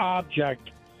shining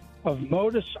object of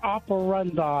modus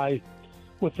operandi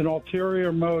with an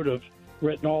ulterior motive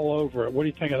written all over it. What do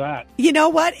you think of that? You know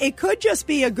what? It could just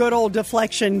be a good old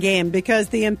deflection game because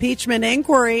the impeachment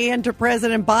inquiry into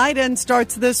President Biden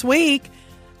starts this week,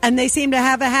 and they seem to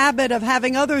have a habit of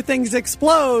having other things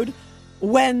explode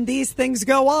when these things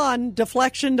go on.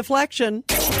 Deflection.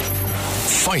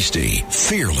 Feisty,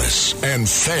 fearless, and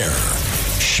fair.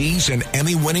 She's an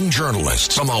Emmy-winning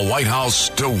journalist from the White House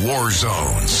to war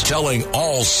zones, telling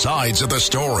all sides of the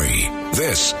story.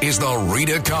 This is the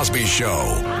Rita Cosby Show.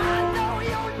 I know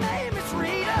your name is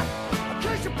Rita,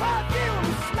 'cause your perfume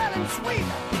is smelling sweet.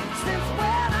 Since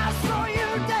when I saw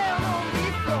you down on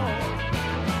the floor.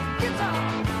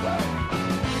 Guitar.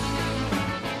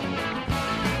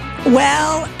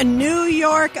 Well, New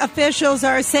York officials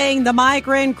are saying the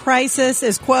migrant crisis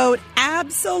is, quote,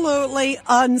 absolutely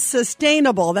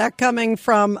unsustainable. That coming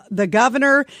from the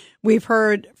governor. We've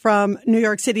heard from New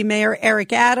York City Mayor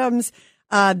Eric Adams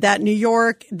that New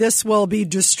York, this will be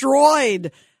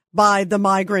destroyed by the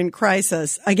migrant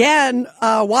crisis. Again,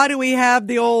 why do we have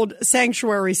the old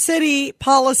sanctuary city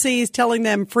policies telling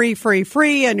them free,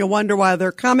 and you'll wonder why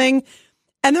they're coming.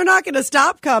 And they're not going to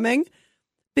stop coming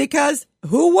because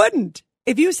who wouldn't?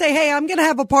 If you say, hey, I'm going to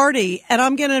have a party and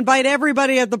I'm going to invite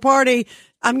everybody at the party,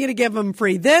 I'm going to give them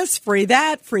free this, free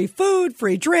that, free food,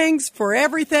 free drinks, for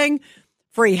everything,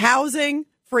 free housing,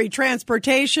 free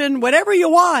transportation, whatever you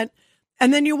want.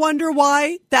 And then you wonder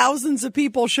why thousands of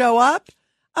people show up.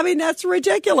 I mean, that's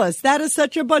ridiculous. That is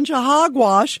such a bunch of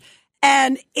hogwash.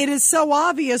 And it is so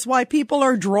obvious why people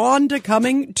are drawn to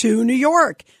coming to New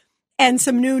York. And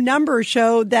some new numbers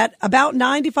show that about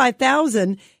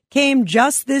 95,000 came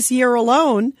just this year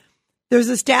alone. There's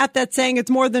a stat that's saying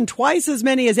it's more than twice as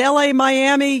many as LA,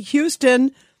 Miami,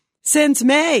 Houston since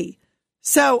May.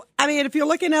 So, I mean, if you're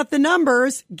looking at the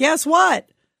numbers, guess what?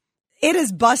 It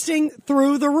is busting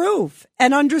through the roof,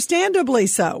 and understandably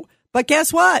so. But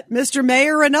guess what? Mr.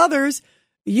 Mayor and others,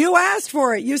 you asked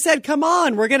for it. You said, come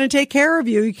on, we're going to take care of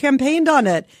you. You campaigned on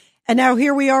it. And now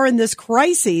here we are in this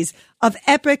crisis of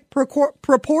epic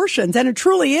proportions. And it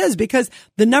truly is, because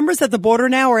the numbers at the border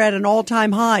now are at an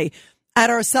all-time high. At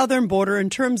our southern border, in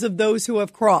terms of those who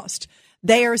have crossed,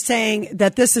 they are saying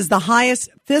that this is the highest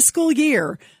fiscal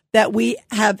year that we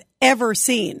have ever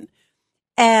seen.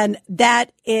 And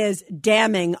that is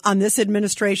damning on this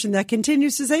administration that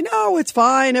continues to say, no, it's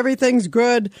fine. Everything's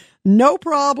good. No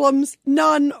problems.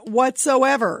 None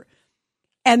whatsoever.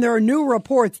 And there are new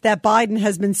reports that Biden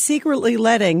has been secretly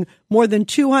letting more than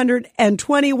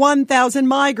 221,000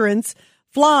 migrants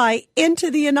fly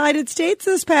into the United States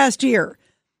this past year,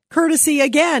 courtesy,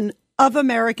 again, of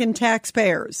American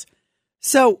taxpayers.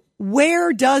 So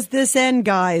where does this end,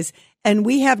 guys? And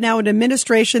we have now an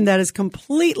administration that is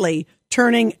completely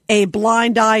turning a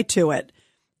blind eye to it.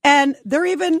 And they're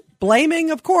even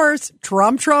blaming, of course,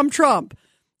 Trump.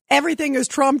 Everything is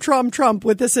Trump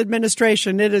with this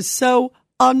administration. It is so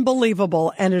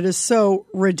unbelievable, and it is so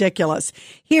ridiculous.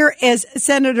 Here is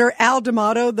Senator Al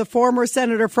D'Amato, the former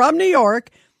senator from New York.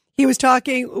 He was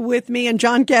talking with me and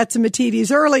John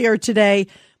Catsimatidis earlier today,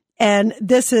 and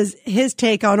this is his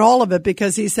take on all of it,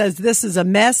 because he says this is a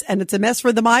mess, and it's a mess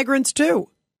for the migrants, too.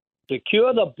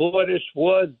 Secure the borders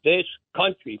for this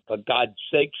country, for God's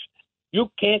sakes.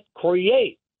 You can't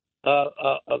create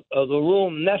the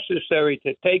room necessary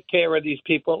to take care of these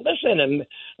people. Listen,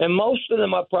 and most of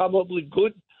them are probably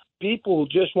good people who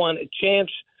just want a chance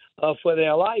for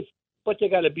their life, but they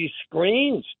got to be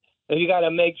screened. And you got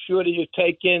to make sure that you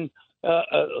take in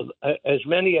as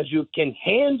many as you can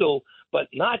handle, but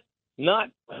not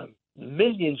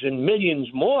millions and millions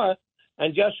more,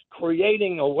 and just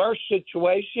creating a worse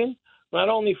situation, not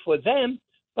only for them,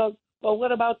 but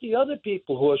what about the other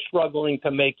people who are struggling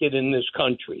to make it in this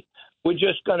country? We're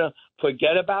just going to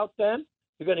forget about them.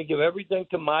 You're going to give everything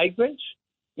to migrants.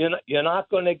 You're not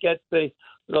going to get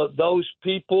those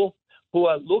people who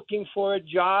are looking for a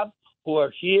job, who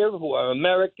are here, who are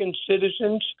American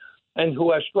citizens, and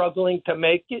who are struggling to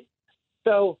make it.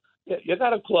 So you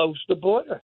got to close the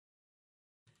border.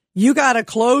 You got to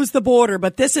close the border,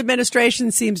 but this administration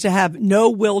seems to have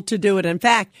no will to do it. In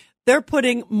fact, they're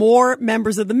putting more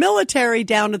members of the military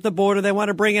down at the border. They want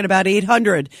to bring in about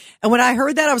 800. And when I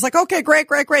heard that, I was like, okay, great.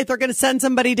 They're going to send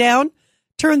somebody down.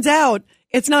 Turns out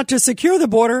it's not to secure the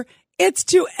border. It's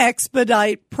to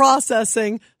expedite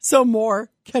processing so more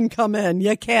can come in.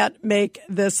 You can't make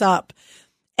this up.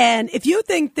 And if you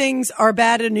think things are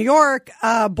bad in New York,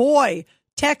 boy,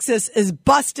 Texas is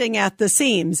busting at the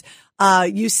seams.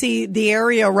 You see the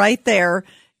area right there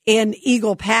in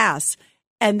Eagle Pass.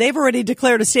 And they've already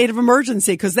declared a state of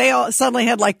emergency because they all suddenly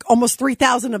had like almost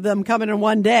 3,000 of them coming in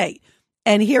one day.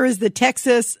 And here is the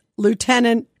Texas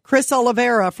Lieutenant Chris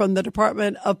Oliveira from the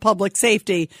Department of Public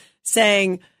Safety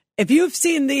saying, if you've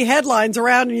seen the headlines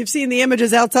around and you've seen the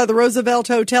images outside the Roosevelt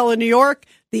Hotel in New York,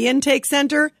 the intake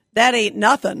center, that ain't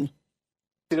nothing.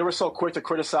 They were so quick to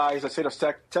criticize the state of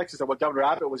Texas and what Governor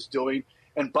Abbott was doing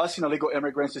and busing illegal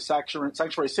immigrants to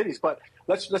sanctuary cities. But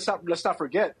let's not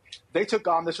forget, they took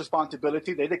on this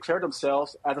responsibility. They declared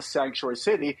themselves as a sanctuary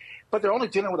city, but they're only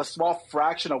dealing with a small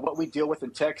fraction of what we deal with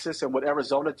in Texas and what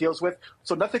Arizona deals with.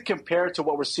 So nothing compared to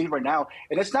what we're seeing right now.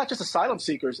 And it's not just asylum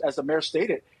seekers, as the mayor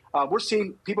stated. We're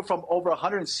seeing people from over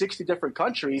 160 different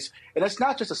countries, and it's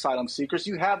not just asylum seekers.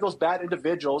 You have those bad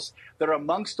individuals that are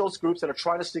amongst those groups that are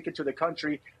trying to sneak into the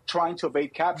country, trying to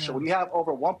evade capture. When you have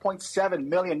over 1.7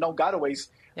 million known gotaways,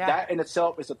 that in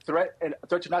itself is a threat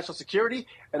to national security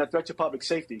and a threat to public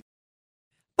safety.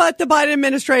 But the Biden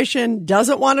administration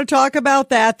doesn't want to talk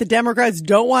about that. The Democrats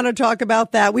don't want to talk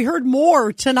about that. We heard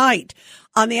more tonight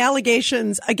on the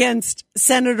allegations against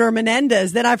Senator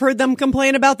Menendez than I've heard them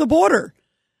complain about the border.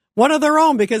 One of their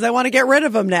own, because I want to get rid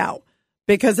of them now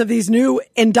because of these new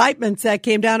indictments that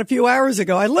came down a few hours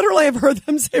ago. I literally have heard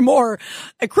them say more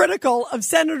critical of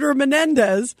Senator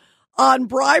Menendez on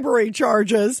bribery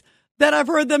charges than I've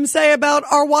heard them say about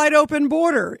our wide open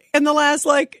border in the last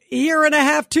year and a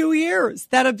half, 2 years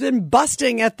that have been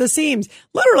busting at the seams.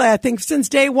 Literally, I think since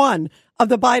day one of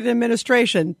the Biden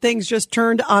administration, things just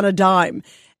turned on a dime.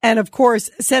 And, of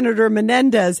course, Senator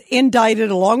Menendez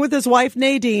indicted along with his wife,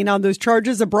 Nadine, on those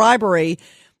charges of bribery.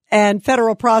 And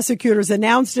federal prosecutors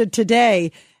announced it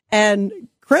today. And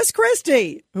Chris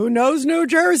Christie, who knows New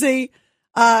Jersey,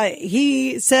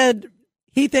 he said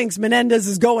he thinks Menendez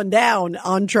is going down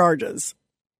on charges.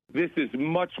 This is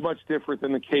much, much different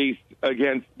than the case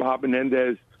against Bob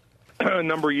Menendez a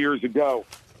number of years ago.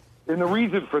 And the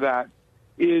reason for that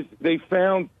is they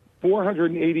found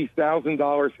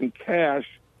 $480,000 in cash,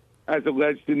 as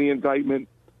alleged in the indictment,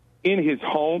 in his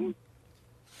home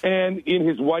and in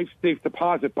his wife's safe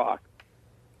deposit box.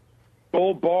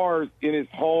 Gold bars in his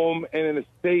home and in a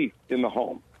safe in the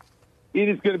home. It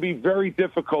is going to be very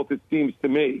difficult, it seems to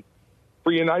me,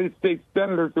 for a United States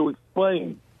senator to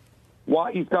explain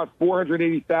why he's got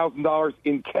 $480,000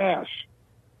 in cash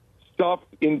stuffed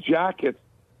in jackets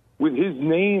with his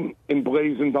name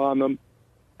emblazoned on them,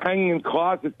 hanging in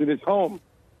closets in his home.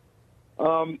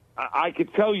 I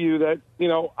could tell you that,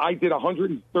 I did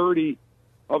 130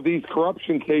 of these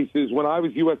corruption cases when I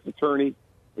was U.S. attorney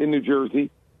in New Jersey,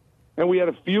 and we had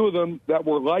a few of them that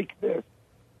were like this,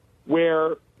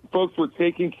 where folks were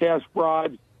taking cash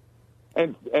bribes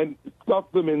and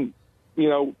stuffed them in,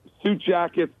 suit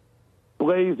jackets,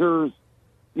 blazers,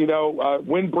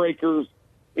 windbreakers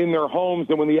in their homes,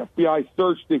 and when the FBI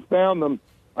searched, they found them.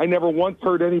 I never once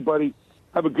heard anybody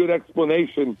have a good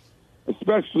explanation,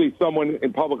 especially someone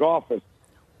in public office,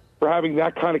 for having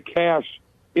that kind of cash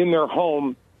in their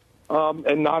home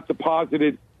and not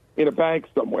deposited in a bank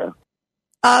somewhere.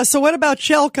 So what about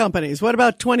shell companies? What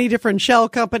about 20 different shell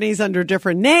companies under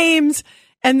different names?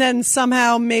 And then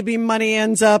somehow maybe money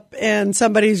ends up in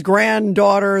somebody's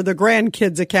granddaughter, the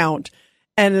grandkids account,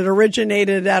 and it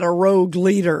originated at a rogue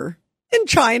leader in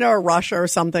China or Russia or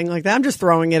something like that. I'm just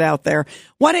throwing it out there.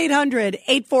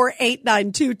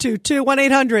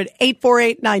 1-800-848-9222.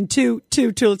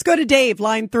 1-800-848-9222. Let's go to Dave,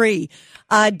 line 3.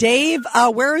 Dave,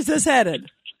 where is this headed?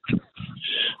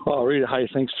 Oh, Rita, hi.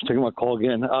 Thanks for taking my call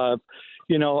again. I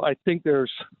think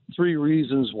there's 3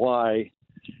 reasons why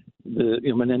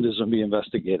the Menendez will be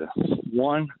investigated.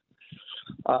 One,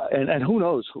 and who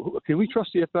knows? Can we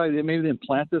trust the FBI? Maybe they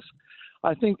implant this.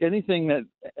 I think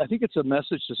it's a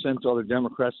message to send to other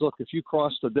Democrats. Look, if you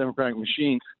cross the Democratic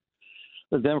machine,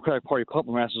 the Democratic Party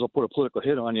puppet masters will put a political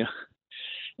hit on you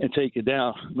and take you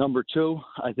down. Number 2,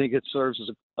 I think it serves as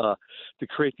to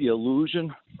create the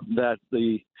illusion that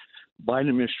the Biden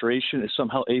administration is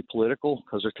somehow apolitical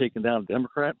because they're taking down a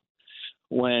Democrat.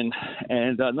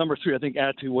 Number 3, I think,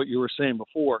 add to what you were saying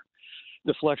before,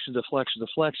 deflection.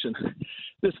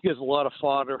 This gives a lot of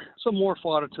fodder, some more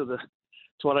fodder to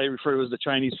what I refer to as the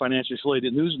Chinese financially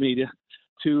related news media,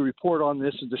 to report on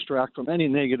this and distract from any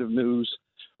negative news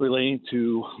relating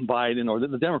to Biden or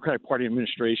the Democratic Party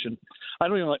administration. I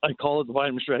don't even like call it the Biden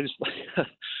administration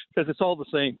because it's all the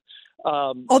same.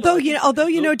 Although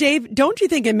Dave, don't you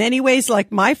think in many ways,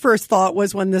 like my first thought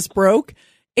was when this broke,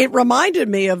 it reminded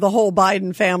me of the whole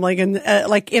Biden family. And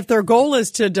if their goal is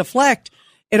to deflect,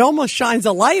 it almost shines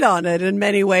a light on it in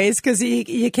many ways because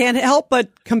you can't help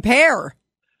but compare.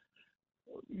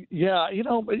 Yeah,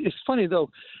 it's funny though.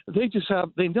 They've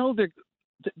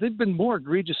been more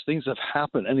egregious things have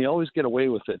happened, and they always get away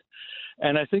with it.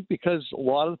 And I think because a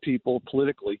lot of the people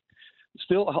politically,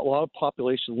 still a lot of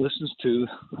population listens to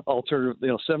alternative,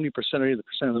 70% or 80%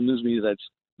 of the news media that's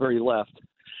very left.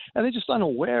 and they're just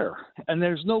unaware, and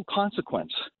there's no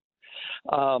consequence.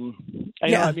 And,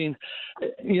 I mean,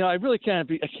 I really can't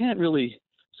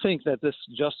think that this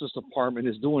Justice Department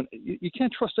is doing. You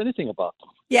can't trust anything about them.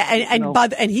 Yeah,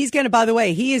 and he's going to. By the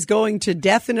way, he is going to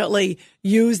definitely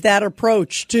use that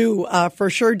approach too, for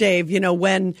sure, Dave.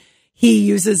 When he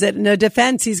uses it in a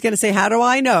defense, he's going to say, "How do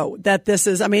I know that this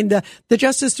is?" I mean, the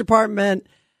Justice Department.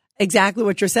 Exactly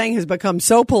what you're saying has become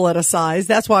so politicized.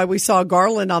 That's why we saw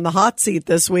Garland on the hot seat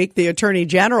this week, the Attorney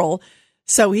General.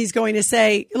 So he's going to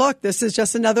say, look, this is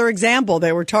just another example.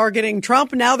 They were targeting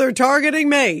Trump. Now they're targeting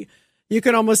me. You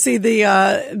can almost see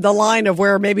the line of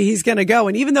where maybe he's going to go.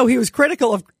 And even though he was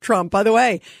critical of Trump, by the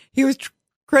way, he was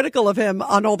critical of him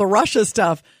on all the Russia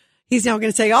stuff. He's now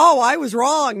going to say, oh, I was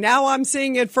wrong. Now I'm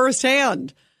seeing it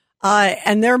firsthand.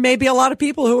 And there may be a lot of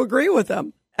people who agree with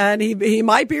him. And he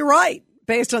might be right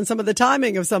based on some of the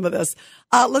timing of some of this.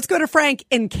 Let's go to Frank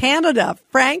in Canada.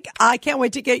 Frank, I can't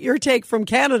wait to get your take from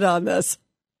Canada on this.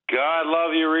 God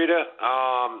love you, Rita.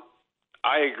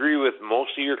 I agree with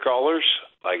most of your callers.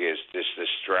 Like, it's just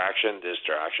distraction.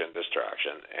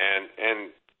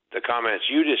 And the comments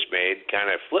you just made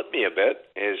kind of flipped me a bit,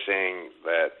 is saying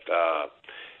that,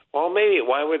 well, maybe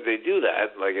why would they do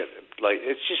that? Like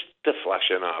it's just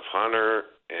deflection off Hunter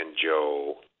and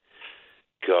Joe.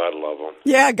 God love them.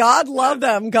 Yeah, God love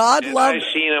them. I've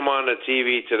seen them on the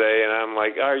TV today, and I'm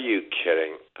like, are you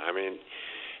kidding? I mean,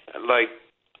 like,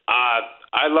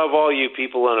 I love all you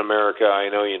people in America. I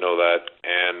know you know that.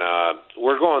 And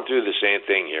we're going through the same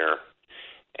thing here.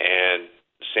 And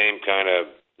same kind of,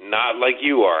 not like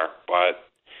you are, but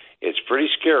it's pretty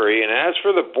scary. And as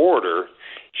for the border,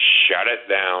 shut it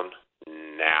down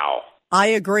now. I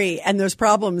agree. And there's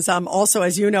problems also,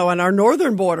 as you know, on our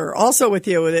northern border, also with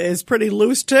you, it is pretty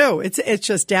loose too. It's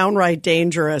just downright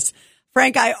dangerous.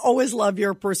 Frank, I always love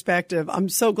your perspective. I'm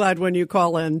so glad when you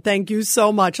call in. Thank you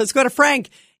so much. Let's go to Frank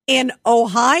in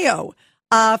Ohio.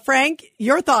 Frank,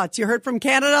 your thoughts. You heard from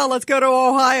Canada. Let's go to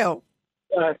Ohio.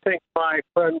 I think my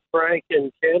friend Frank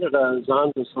in Canada is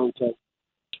on to something.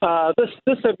 This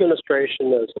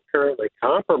administration is apparently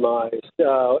compromised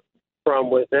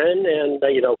from within, and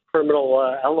criminal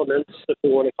elements, if we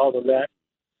want to call them that,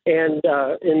 and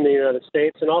in the United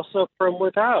States, and also from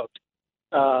without.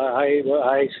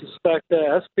 I suspect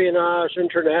espionage,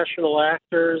 international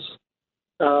actors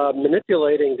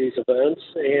manipulating these events,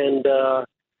 and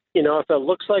if it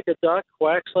looks like a duck,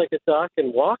 quacks like a duck,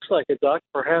 and walks like a duck,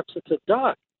 perhaps it's a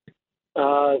duck.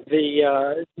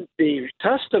 The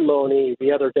testimony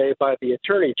the other day by the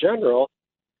Attorney General,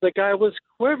 the guy was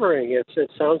quivering. It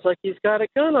sounds like he's got a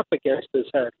gun up against his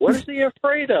head. What is he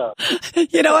afraid of?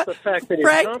 You know what? The fact that he's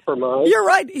Frank, compromised. You're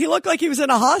right. He looked like he was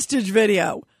in a hostage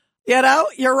video.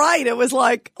 You're right. It was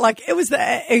like it was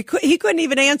he couldn't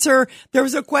even answer. There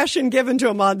was a question given to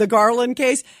him on the Garland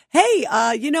case. Hey,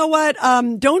 you know what?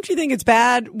 Don't you think it's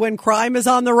bad when crime is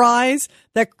on the rise?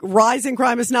 That rising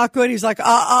crime is not good. He's like,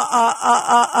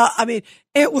 I mean,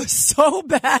 it was so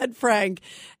bad, Frank.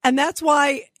 And that's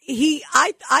why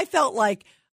I felt like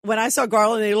when I saw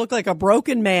Garland, he looked like a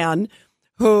broken man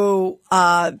who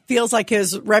feels like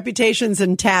his reputation's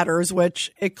in tatters,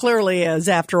 which it clearly is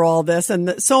after all this,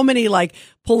 and so many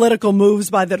political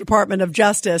moves by the Department of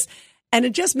Justice. And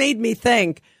it just made me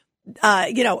think,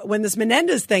 when this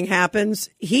Menendez thing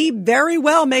happens, he very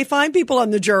well may find people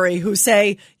on the jury who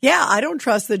say, yeah, I don't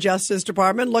trust the Justice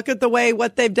Department. Look at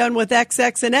what they've done with X,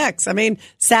 X, and X. I mean,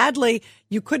 sadly,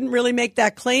 you couldn't really make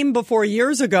that claim before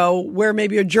years ago where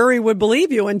maybe a jury would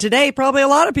believe you. And today, probably a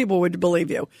lot of people would believe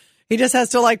you. He just has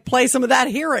to play some of that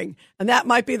hearing, and that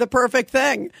might be the perfect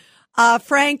thing.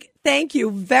 Frank, thank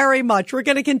you very much. We're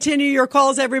going to continue your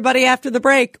calls, everybody, after the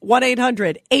break.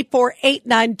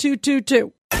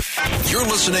 1-800-848-9222. You're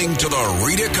listening to The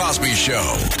Rita Cosby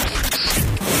Show.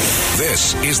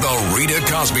 This is The Rita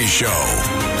Cosby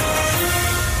Show.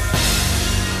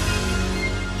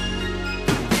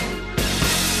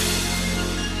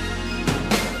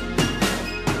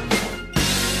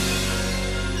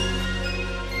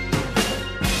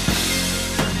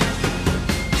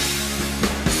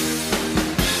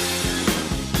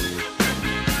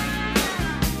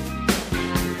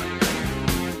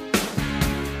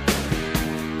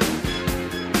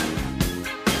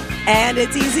 And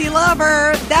it's Easy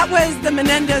Lover. That was the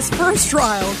Menendez first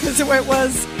trial, because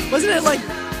wasn't it like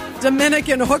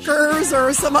Dominican hookers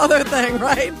or some other thing,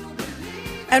 right?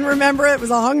 And remember, it was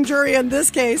a hung jury in this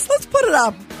case. Let's put it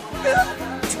up.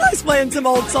 It's nice playing some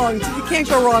old songs. You can't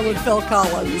go wrong with Phil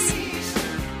Collins.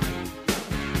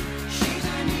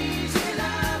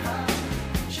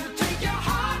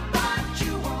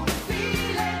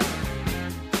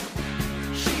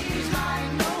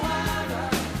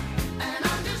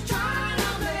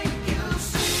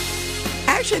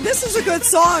 this is a good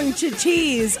song to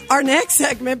tease our next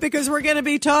segment because we're going to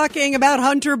be talking about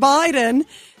Hunter Biden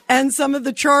and some of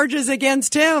the charges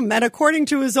against him. And according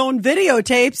to his own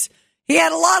videotapes, he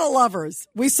had a lot of lovers.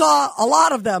 We saw a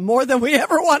lot of them, more than we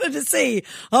ever wanted to see,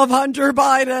 of Hunter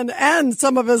Biden and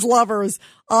some of his lovers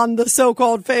on the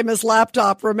so-called famous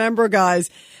laptop. Remember,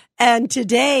 guys? And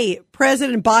today,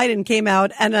 President Biden came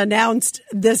out and announced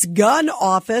this gun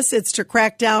office. It's to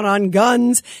crack down on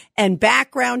guns and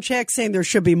background checks, saying there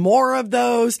should be more of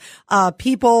those.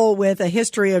 People with a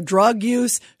history of drug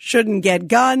use shouldn't get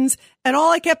guns. And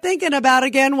all I kept thinking about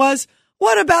again was,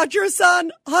 what about your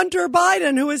son, Hunter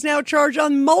Biden, who is now charged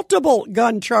on multiple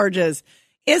gun charges?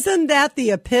 Isn't that the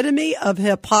epitome of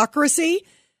hypocrisy?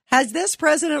 Has this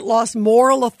president lost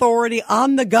moral authority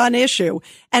on the gun issue?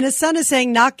 And his son is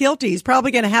saying not guilty. He's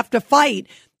probably going to have to fight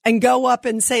and go up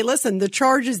and say, listen, the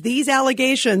charges, these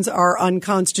allegations are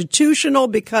unconstitutional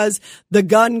because the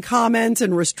gun comments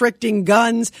and restricting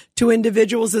guns to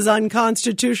individuals is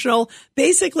unconstitutional.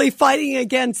 Basically fighting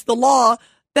against the law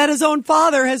that his own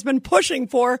father has been pushing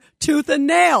for tooth and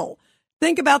nail.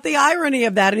 Think about the irony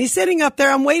of that. And he's sitting up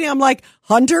there. I'm waiting. I'm like,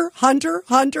 Hunter, Hunter,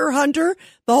 Hunter, Hunter.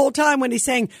 The whole time when he's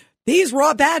saying these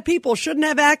raw bad people shouldn't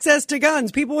have access to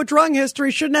guns. People with drug history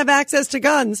shouldn't have access to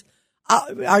guns.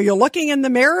 Are you looking in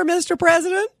the mirror, Mr.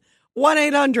 President?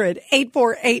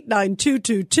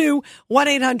 1-800-848-9222.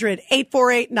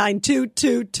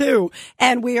 1-800-848-9222.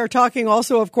 And we are talking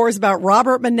also, of course, about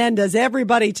Robert Menendez,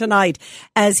 everybody tonight,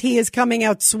 as he is coming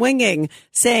out swinging,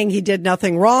 saying he did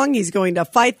nothing wrong. He's going to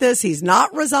fight this. He's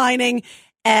not resigning,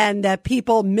 and that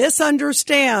people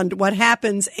misunderstand what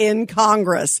happens in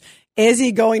Congress. Is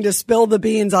he going to spill the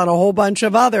beans on a whole bunch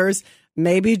of others?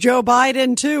 Maybe Joe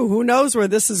Biden, too. Who knows where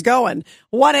this is going?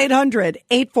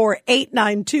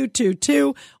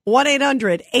 1-800-848-9222.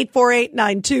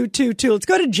 1-800-848-9222. Let's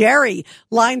go to Jerry,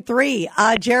 line 3.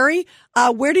 Jerry,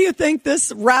 where do you think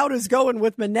this route is going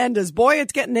with Menendez? Boy,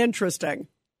 it's getting interesting.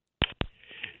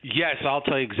 Yes, I'll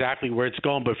tell you exactly where it's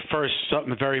going. But first,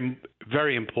 something very,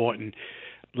 very important.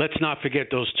 Let's not forget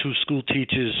those 2 school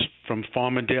teachers from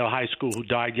Farmingdale High School who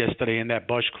died yesterday in that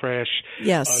bus crash.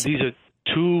 Yes. These are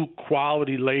 2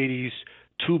 quality ladies,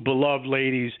 2 beloved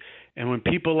ladies. And when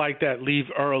people like that leave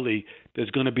early, there's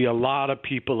going to be a lot of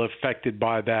people affected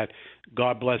by that.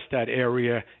 God bless that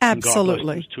area. Absolutely. And God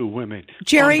bless those 2 women.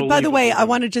 Jerry, by the way, I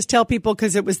want to just tell people,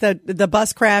 because it was the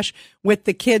bus crash with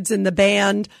the kids in the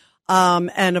band.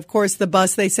 And of course the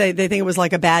bus, they think it was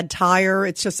like a bad tire.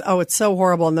 It's just, it's so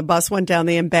horrible. And the bus went down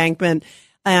the embankment.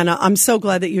 And I'm so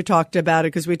glad that you talked about it,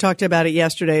 because we talked about it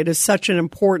yesterday. It is such an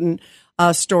important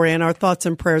story, and our thoughts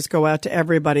and prayers go out to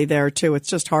everybody there too. It's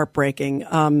just heartbreaking.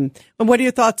 And what are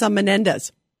your thoughts on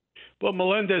Menendez? Well,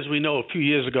 Melendez, we know a few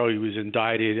years ago he was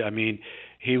indicted. I mean,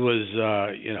 he was,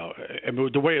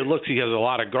 the way it looks, he has a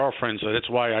lot of girlfriends. So that's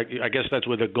why I guess that's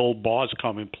where the gold bars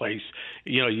come in place.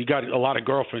 You know, you got a lot of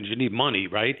girlfriends, you need money,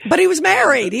 right? But he was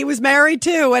married. He was married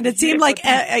too. And it seemed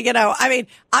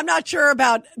I'm not sure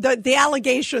about the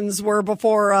allegations were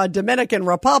before Dominican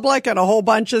Republic and a whole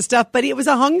bunch of stuff, but it was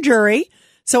a hung jury.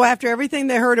 So after everything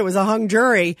they heard, it was a hung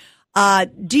jury.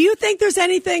 Do you think there's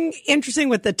anything interesting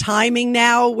with the timing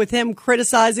now, with him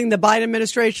criticizing the Biden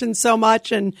administration so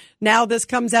much, and now this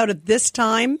comes out at this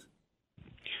time?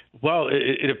 Well,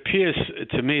 it appears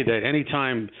to me that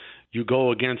anytime you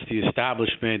go against the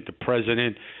establishment, the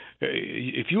president,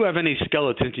 if you have any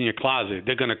skeletons in your closet,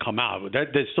 they're going to come out.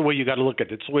 That's the way you got to look at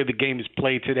it. It's the way the game is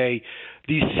played today.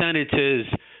 These senators,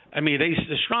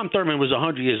 Strom Thurmond was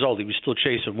 100 years old. He was still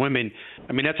chasing women.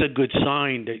 I mean, that's a good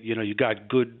sign that, you got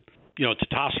good,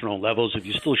 testosterone levels. If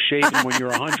you're still shaving when you're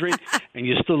 100 and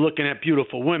you're still looking at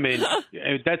beautiful women,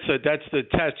 that's the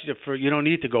test for. You don't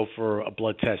need to go for a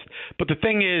blood test. But the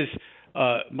thing is,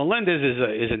 Melendez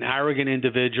is an arrogant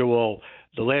individual.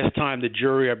 The last time the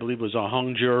jury, I believe, was a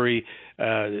hung jury.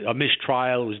 A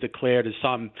mistrial was declared as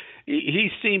something. He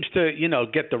seems to,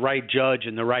 get the right judge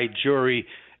and the right jury.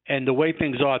 And the way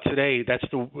things are today, that's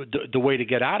the way to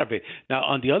get out of it. Now,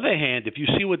 on the other hand, if you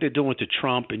see what they're doing to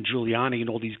Trump and Giuliani and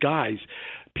all these guys,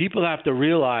 people have to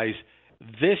realize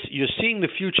this. You're seeing the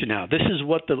future now. This is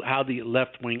how the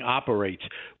left wing operates.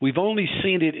 We've only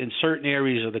seen it in certain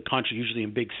areas of the country, usually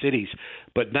in big cities.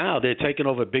 But now they're taking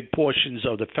over big portions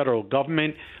of the federal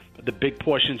government, the big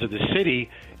portions of the city.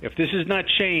 If this is not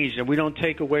changed and we don't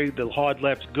take away the hard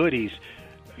left's goodies,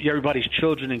 everybody's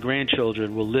children and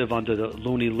grandchildren will live under the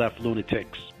loony left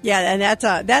lunatics. Yeah, and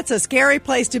that's a scary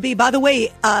place to be. By the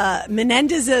way,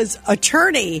 Menendez's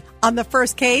attorney on the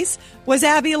first case was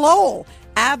Abby Lowell.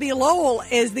 Abby Lowell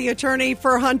is the attorney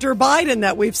for Hunter Biden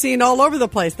that we've seen all over the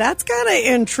place. That's kind of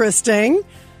interesting.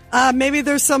 maybe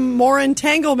there's some more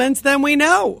entanglements than we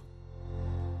know.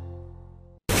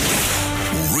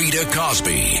 Rita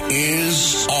Cosby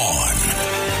is on.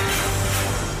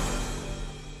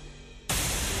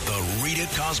 The Rita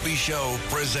Cosby Show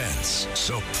presents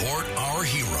Support Our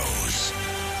Heroes.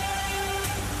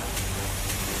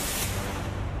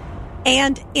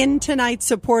 And in tonight's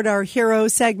Support Our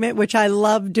Heroes segment, which I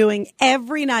love doing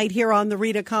every night here on the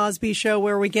Rita Cosby Show,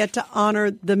 where we get to honor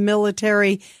the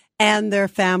military and their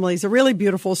families. A really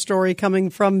beautiful story coming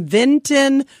from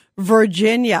Vinton,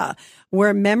 Virginia,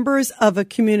 where members of a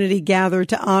community gather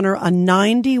to honor a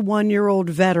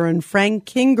 91-year-old veteran, Frank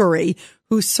Kingery,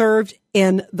 who served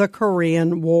in the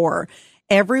Korean War.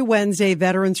 Every Wednesday,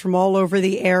 veterans from all over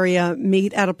the area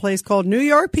meet at a place called New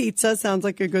York Pizza. Sounds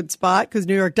like a good spot because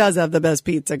New York does have the best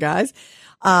pizza, guys.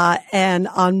 And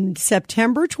on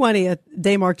September 20th,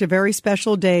 they marked a very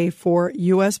special day for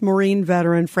U.S. Marine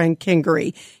veteran Frank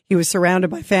Kingery. He was surrounded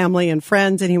by family and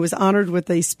friends, and he was honored with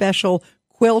a special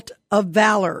Quilt of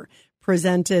Valor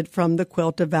presented from the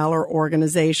Quilt of Valor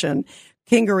organization.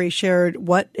 Kingery shared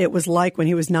what it was like when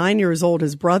he was 9 years old.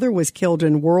 His brother was killed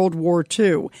in World War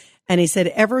II. And he said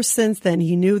ever since then,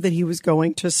 he knew that he was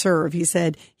going to serve. He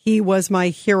said, he was my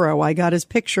hero. I got his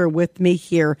picture with me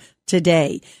here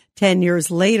today. 10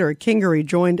 years later, Kingery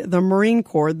joined the Marine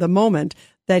Corps the moment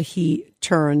that he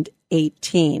turned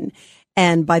 18.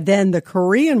 And by then, the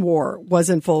Korean War was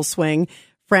in full swing.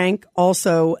 Frank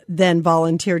also then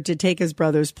volunteered to take his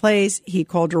brother's place. He was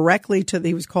called directly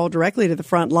to the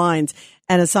front lines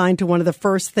and assigned to one of the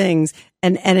first things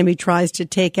an enemy tries to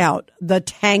take out, the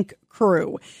tank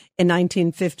crew. In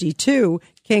 1952,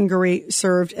 Kingery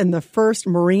served in the 1st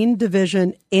Marine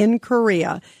Division in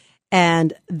Korea,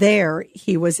 and there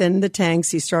he was in the tanks.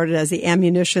 He started as the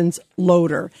ammunitions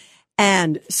loader,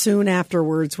 and soon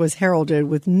afterwards was heralded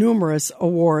with numerous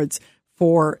awards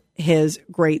for his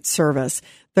great service.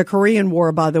 The Korean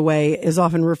War, by the way, is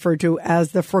often referred to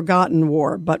as the Forgotten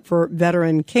War, but for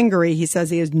veteran Kingery, he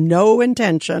says he has no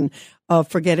intention of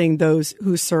forgetting those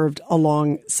who served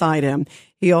alongside him.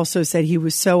 He also said he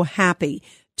was so happy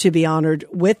to be honored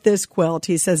with this quilt.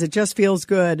 He says it just feels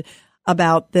good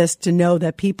about this to know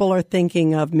that people are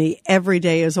thinking of me. Every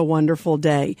day is a wonderful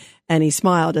day. And he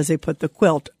smiled as he put the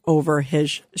quilt over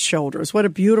his shoulders. What a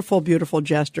beautiful, beautiful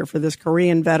gesture for this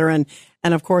Korean veteran.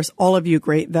 And of course, all of you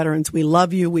great veterans, we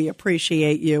love you. We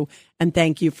appreciate you. And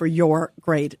thank you for your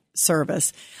great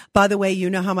service. By the way, you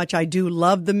know how much I do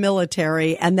love the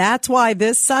military. And that's why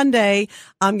this Sunday,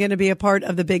 I'm going to be a part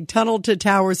of the big Tunnel to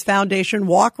Towers Foundation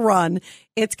Walk Run.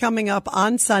 It's coming up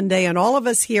on Sunday. And all of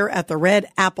us here at the Red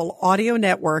Apple Audio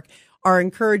Network are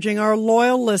encouraging our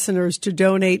loyal listeners to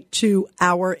donate to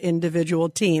our individual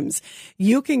teams.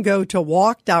 You can go to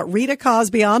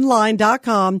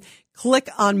walk.ritacosbyonline.com, click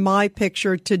on my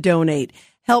picture to donate.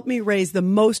 Help me raise the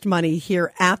most money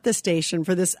here at the station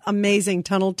for this amazing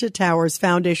Tunnel to Towers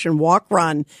Foundation Walk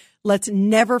Run. Let's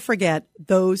never forget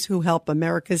those who help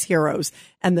America's heroes.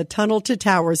 And the Tunnel to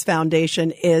Towers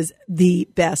Foundation is the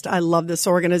best. I love this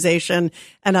organization,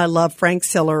 and I love Frank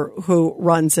Siller, who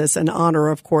runs this in honor,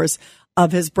 of course,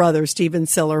 of his brother, Stephen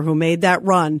Siller, who made that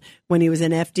run when he was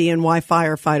an FDNY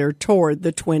firefighter toward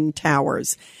the Twin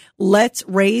Towers. Let's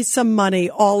raise some money.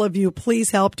 All of you,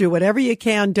 please help. Do whatever you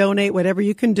can. Donate whatever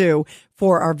you can do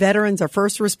for our veterans, our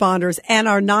first responders, and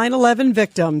our 9/11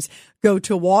 victims. Go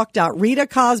to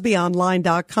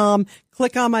walk.ritacosbyonline.com.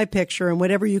 Click on my picture, and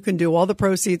whatever you can do, all the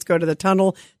proceeds go to the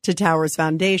Tunnel to Towers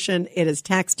Foundation. It is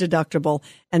tax deductible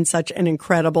and such an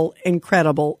incredible,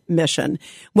 incredible mission.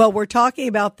 Well, we're talking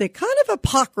about the kind of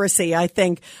hypocrisy, I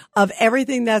think, of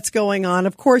everything that's going on.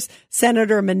 Of course,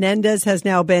 Senator Menendez has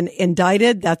now been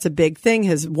indicted. That's a big thing.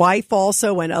 His wife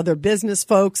also, and other business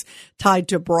folks tied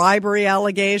to bribery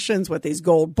allegations with these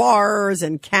gold bars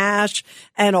and cash,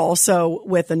 and also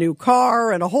with a new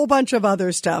car and a whole bunch of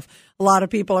other stuff. A lot of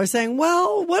people are saying,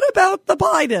 well, what about the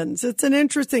Bidens? It's an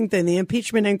interesting thing. The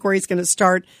impeachment inquiry is going to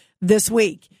start this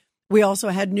week. We also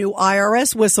had new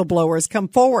IRS whistleblowers come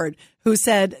forward who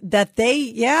said that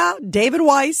David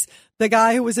Weiss, the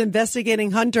guy who was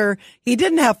investigating Hunter, he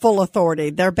didn't have full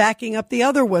authority. They're backing up the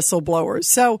other whistleblowers.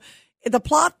 So the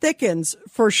plot thickens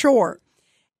for sure.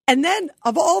 And then,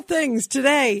 of all things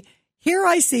today, here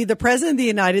I see the President of the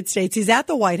United States. He's at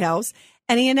the White House,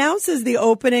 and he announces the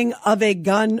opening of a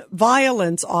gun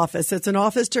violence office. It's an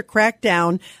office to crack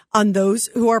down on those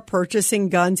who are purchasing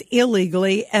guns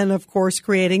illegally and, of course,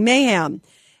 creating mayhem.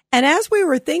 And as we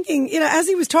were thinking, as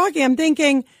he was talking, I'm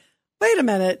thinking, wait a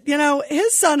minute,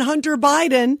 his son, Hunter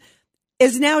Biden,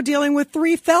 is now dealing with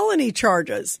 3 felony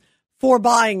charges for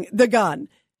buying the gun.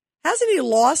 hasn't he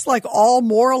lost like all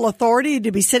moral authority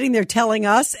to be sitting there telling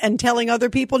us and telling other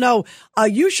people, no,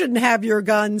 you shouldn't have your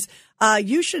guns.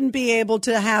 You shouldn't be able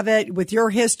to have it with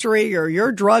your history or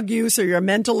your drug use or your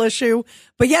mental issue.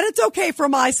 But yet it's okay for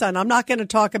my son. I'm not going to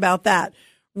talk about that.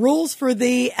 Rules for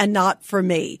thee and not for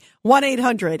me.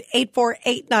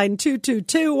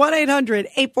 1-800-848-9222.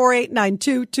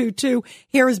 1-800-848-9222.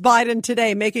 Here's Biden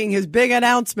today making his big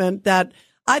announcement that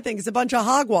I think is a bunch of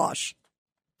hogwash.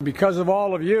 Because of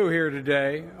all of you here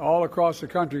today, all across the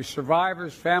country,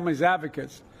 survivors, families,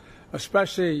 advocates,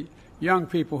 especially young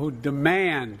people who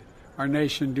demand our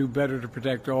nation do better to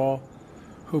protect all,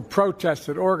 who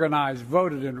protested, organized,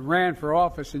 voted, and ran for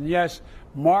office, and yes,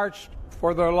 marched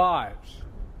for their lives.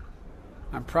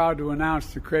 I'm proud to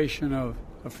announce the creation of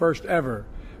the first ever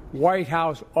White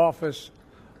House Office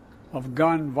of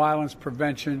Gun Violence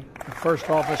Prevention, the first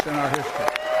office in our history.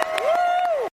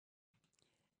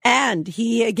 And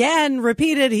he again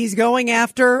repeated he's going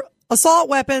after assault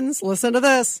weapons. Listen to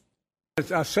this.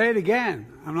 I'll say it again.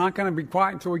 I'm not going to be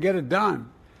quiet until we get it done.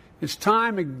 It's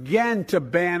time again to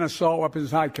ban assault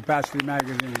weapons, high-capacity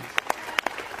magazines.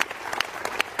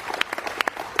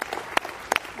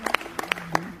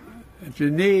 If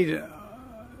you need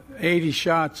 80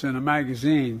 shots in a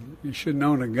magazine, you shouldn't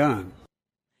own a gun.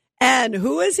 And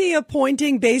who is he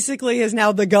appointing basically as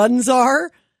now the gun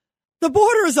czar? The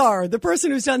border czar, the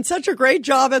person who's done such a great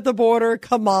job at the border,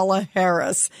 Kamala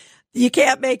Harris. You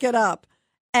can't make it up.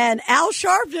 And Al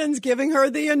Sharpton's giving her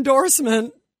the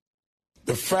endorsement.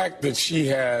 The fact that she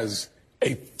has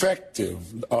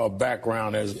effective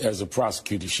background as a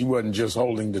prosecutor. She wasn't just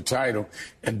holding the title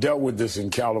and dealt with this in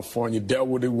California, dealt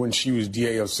with it when she was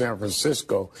DA of San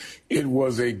Francisco. It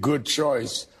was a good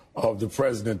choice of the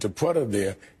president to put her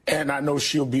there. And I know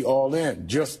she'll be all in.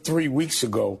 Just 3 weeks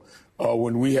ago,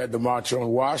 when we had the march on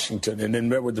Washington and then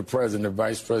met with the president and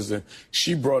vice president,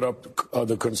 she brought up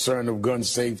the concern of gun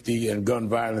safety and gun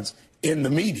violence in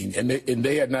the meeting. And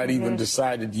they had not even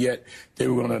decided yet they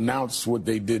were going to announce what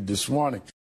they did this morning.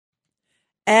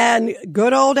 And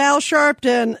good old Al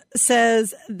Sharpton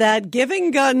says that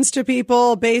giving guns to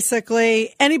people,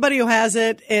 basically anybody who has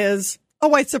it is a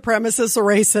white supremacist or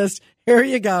racist. Here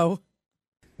you go.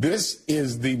 This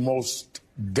is the most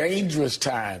dangerous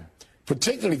time,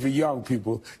 particularly for young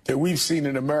people, that we've seen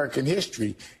in American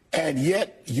history. And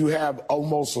yet you have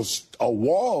almost a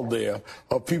wall there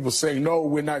of people saying, no,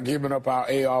 we're not giving up our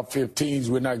AR-15s.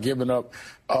 We're not giving up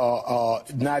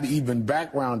not even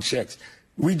background checks.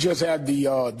 We just had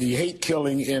the hate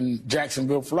killing in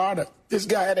Jacksonville, Florida. This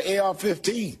guy had an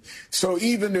AR-15. So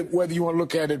even whether you want to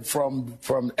look at it from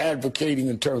advocating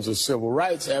in terms of civil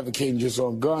rights, advocating just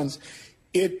on guns,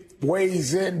 it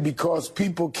weighs in because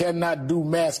people cannot do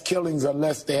mass killings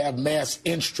unless they have mass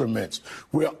instruments.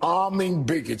 We're arming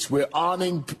bigots. We're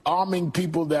arming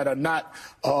people that are not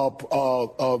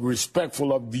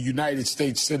respectful of the United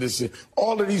States citizen.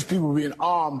 All of these people are being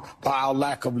armed by our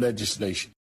lack of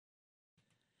legislation.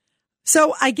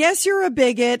 So I guess you're a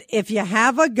bigot if you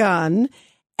have a gun.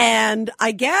 And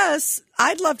I guess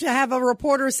I'd love to have a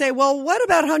reporter say, well, what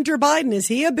about Hunter Biden? Is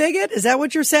he a bigot? Is that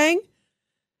what you're saying?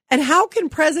 And how can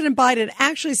President Biden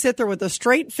actually sit there with a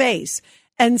straight face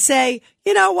and say,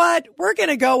 you know what, we're going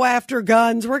to go after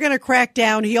guns. We're going to crack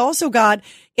down. He also got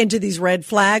into these red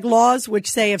flag laws, which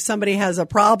say if somebody has a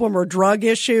problem or drug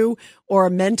issue or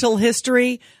a mental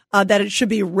history, that it should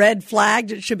be red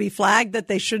flagged. It should be flagged that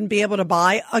they shouldn't be able to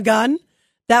buy a gun.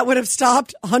 That would have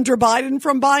stopped Hunter Biden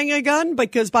from buying a gun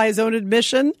because by his own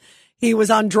admission, he was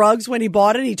on drugs when he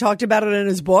bought it. He talked about it in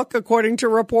his book, according to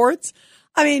reports.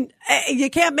 I mean, you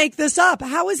can't make this up.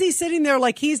 How is he sitting there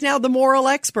like he's now the moral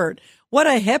expert? What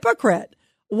a hypocrite.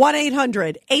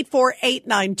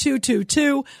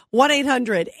 1-800-848-9222.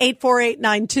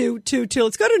 1-800-848-9222.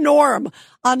 Let's go to Norm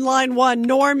on line one.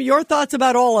 Norm, your thoughts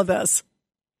about all of this?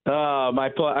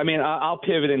 I'll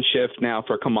pivot and shift now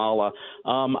for Kamala.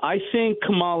 I think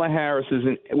Kamala Harris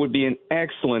would be an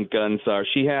excellent gun czar.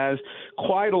 She has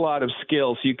quite a lot of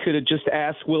skills. You could have just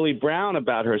asked Willie Brown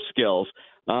about her skills.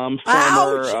 Ouch.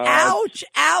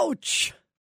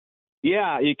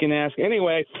 Yeah, you can ask.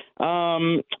 Anyway,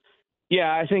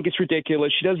 yeah, I think it's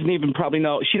ridiculous. She doesn't even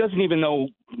know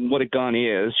what a gun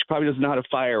is. She probably doesn't know how to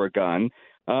fire a gun.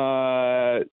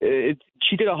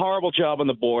 She did a horrible job on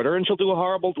the border, and she'll do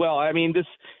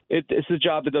this is a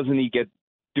job that doesn't need get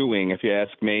doing, if you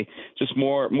ask me. Just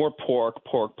more pork.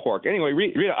 Anyway,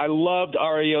 Rita, I loved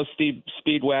REO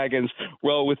Speedwagon's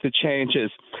Roll with the Changes.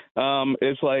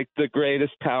 It's like the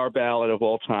greatest power ballad of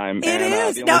all time. It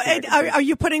is. Now, are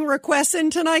you putting requests in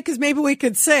tonight? Because maybe we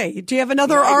could say, do you have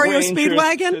another REO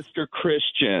Speedwagon? Sister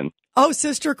Christian. Oh,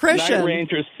 Sister Christian. Night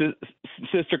Ranger's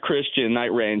Sister Christian,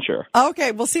 Night Ranger.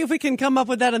 Okay, we'll see if we can come up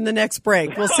with that in the next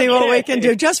break. We'll see what we can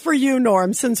do. Just for you,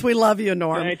 Norm, since we love you,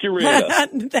 Norm. Thank you, Rita.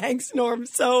 Thanks, Norm,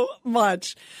 so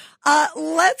much.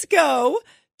 Let's go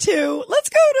to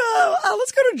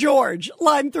George,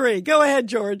 line 3. Go ahead,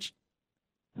 George.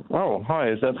 Oh, hi.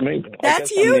 Is that me?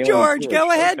 That's you, George.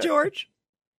 Go ahead, George.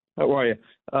 How are you?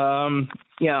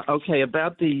 Yeah, okay.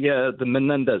 About the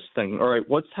Menendez thing. All right,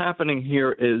 what's happening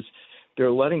here is they're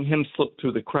letting him slip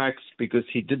through the cracks because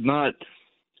he did not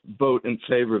vote in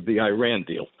favor of the Iran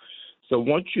deal. So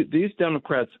these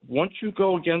Democrats, once you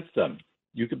go against them,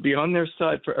 you could be on their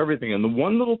side for everything. And the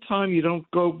one little time you don't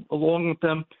go along with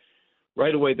them,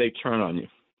 right away they turn on you.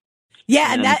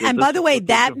 Yeah, and by the way,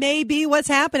 that may be what's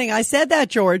happening. I said that,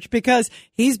 George, because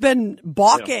he's been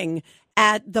balking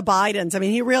at the Bidens. I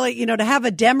mean, he really, to have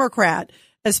a Democrat,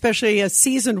 especially a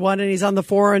seasoned one, and he's on the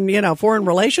foreign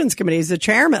relations committee, he's the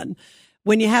chairman.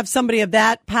 When you have somebody of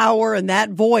that power and that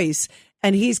voice,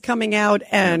 and he's coming out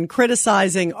and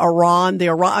criticizing Iran,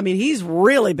 he's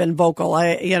really been vocal,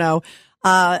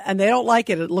 and they don't like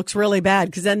it. It looks really bad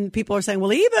because then people are saying,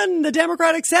 well, even the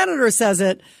Democratic senator says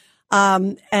it.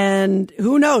 And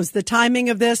who knows the timing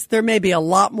of this? There may be a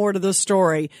lot more to the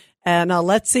story. And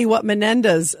let's see what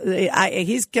Menendez,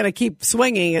 he's going to keep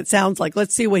swinging, it sounds like.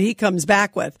 Let's see what he comes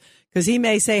back with. Because he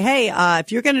may say, hey,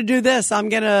 if you're going to do this, I'm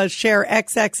going to share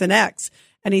X, X, and X.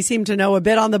 And he seemed to know a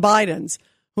bit on the Bidens.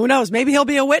 Who knows? Maybe he'll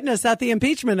be a witness at the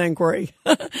impeachment inquiry.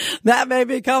 That may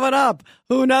be coming up.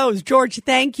 Who knows? George,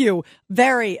 thank you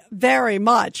very, very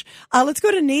much. Let's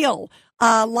go to Neil,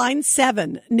 line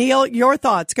 7. Neil, your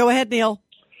thoughts. Go ahead, Neil.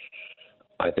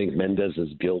 I think Mendez is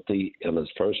guilty. In his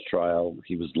first trial,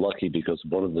 he was lucky because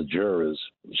one of the jurors,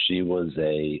 she was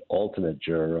a alternate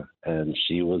juror, and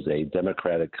she was a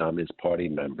Democratic Communist Party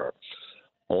member.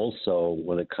 Also,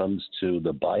 when it comes to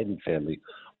the Biden family,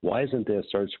 why isn't there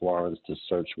search warrants to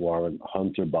search warrant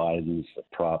Hunter Biden's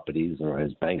properties or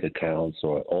his bank accounts,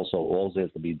 or also all they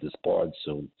have to be disbarred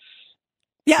soon?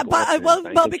 Yeah,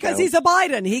 but because he's a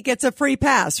Biden, he gets a free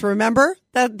pass. Remember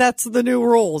that's the new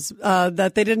rules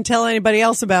that they didn't tell anybody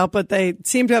else about, but they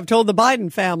seem to have told the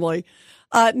Biden family.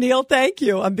 Neil, thank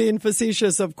you. I'm being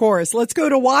facetious, of course. Let's go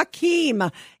to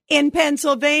Joaquin in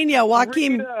Pennsylvania.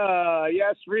 Joaquin,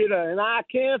 yes, Rita, and I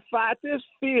can't fight this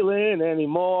feeling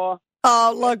anymore.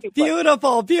 Oh, look,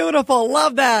 beautiful, beautiful.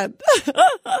 Love that.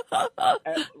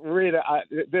 Rita,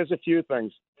 there's a few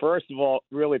things. First of all,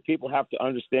 really, people have to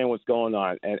understand what's going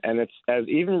on. And it's, as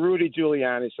even Rudy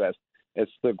Giuliani says,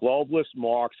 it's the globalist,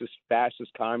 Marxist,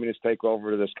 fascist, communist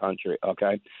takeover of this country,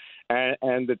 okay?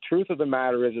 And the truth of the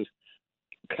matter is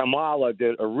Kamala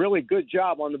did a really good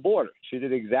job on the border. She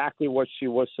did exactly what she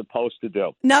was supposed to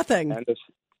do. Nothing. And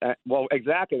well,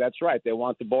 exactly. That's right. They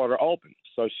want the border open.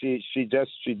 So she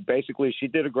basically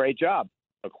did a great job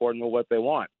according to what they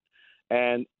want.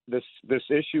 And this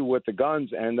issue with the guns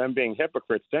and them being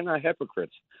hypocrites, they're not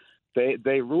hypocrites.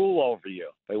 They rule over you.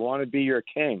 They want to be your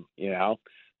king,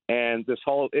 And this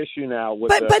whole issue now with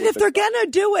But if they're going to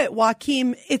do it,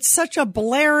 Joaquin, it's such a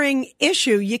blaring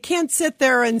issue. You can't sit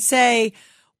there and say,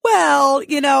 well,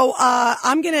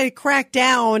 I'm going to crack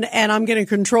down and I'm going to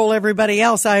control everybody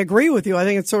else. I agree with you. I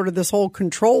think it's sort of this whole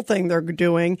control thing they're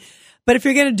doing. But if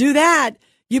you're going to do that,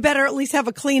 you better at least have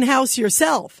a clean house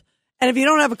yourself. And if you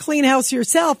don't have a clean house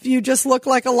yourself, you just look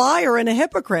like a liar and a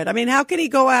hypocrite. I mean, how can he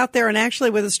go out there and actually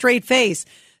with a straight face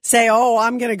say, oh,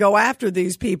 I'm going to go after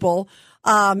these people.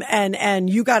 And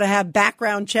you got to have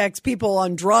background checks. People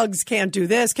on drugs can't do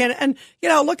this.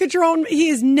 Look at your own. He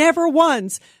has never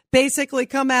once basically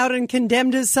come out and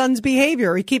condemned his son's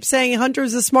behavior. He keeps saying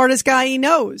Hunter's the smartest guy he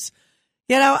knows.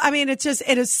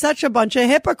 It is such a bunch of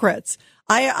hypocrites.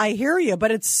 I hear you,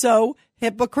 but it's so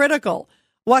hypocritical.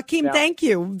 Joaquin, thank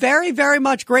you very, very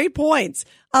much. Great points.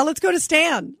 Let's go to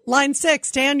Stan, line 6.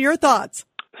 Stan, your thoughts.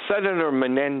 Senator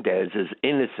Menendez is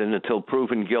innocent until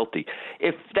proven guilty.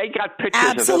 If they got pictures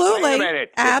Absolutely. of him, wait a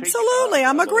minute. Absolutely.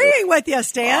 I'm agreeing with you,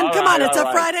 Stan. All Come right, on, it's all a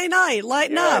right. Friday night.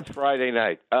 Lighten up. It's Friday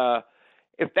night.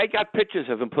 If they got pictures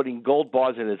of him putting gold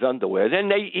bars in his underwear, then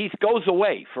he goes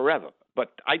away forever.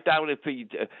 But I doubt if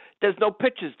there's no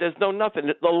pictures, there's no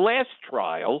nothing. The last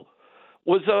trial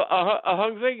was a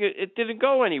hung thing. It didn't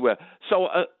go anywhere. So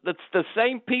it's the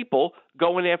same people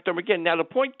going after him again. Now, the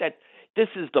point that this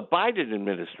is the Biden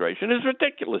administration is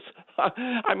ridiculous.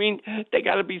 I mean, they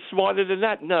got to be smarter than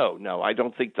that. No, I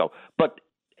don't think so. But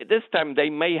this time they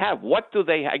may have. What do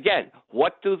they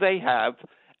have?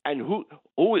 And who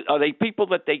are they people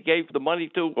that they gave the money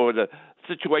to or the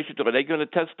situation? Are they going to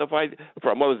testify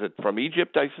from, what was it, from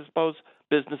Egypt, I suppose?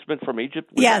 Businessmen from Egypt?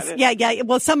 Yes, yeah.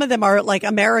 Well, some of them are like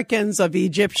Americans of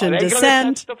Egyptian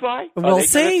descent. We'll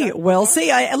see. We'll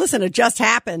see. Listen, it just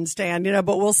happened, Stan,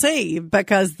 but we'll see,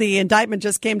 because the indictment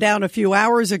just came down a few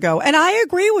hours ago. And I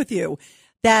agree with you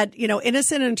that,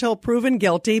 innocent until proven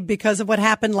guilty because of what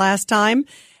happened last time.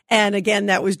 And again,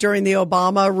 that was during the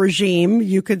Obama regime.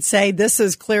 You could say this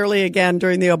is clearly, again,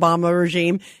 during the Obama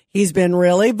regime. He's been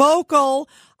really vocal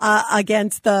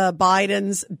against the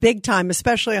Bidens big time,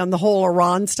 especially on the whole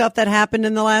Iran stuff that happened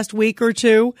in the last week or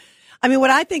two. I mean,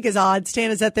 what I think is odd, Stan,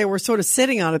 is that they were sort of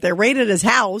sitting on it. They raided his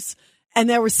house and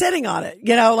they were sitting on it.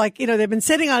 They've been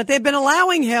sitting on it. They've been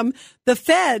allowing him, the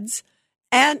feds,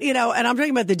 and I'm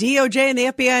talking about the DOJ and the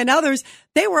FBI and others,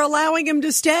 they were allowing him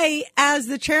to stay as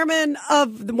the chairman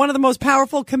of one of the most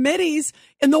powerful committees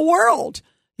in the world.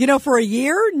 For a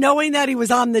year, knowing that he was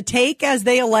on the take, as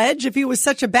they allege. If he was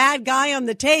such a bad guy on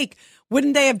the take,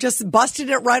 wouldn't they have just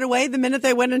busted it right away the minute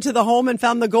they went into the home and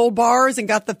found the gold bars and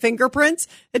got the fingerprints?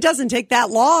 It doesn't take that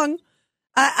long.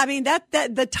 I mean,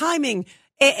 the timing,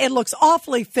 it looks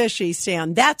awfully fishy,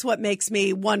 Stan. That's what makes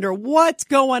me wonder what's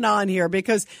going on here,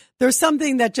 because there's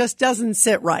something that just doesn't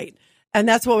sit right. And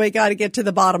that's what we got to get to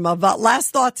the bottom of.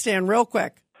 Last thought, Stan, real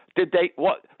quick. Did they?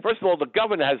 What? First of all, the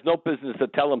governor has no business to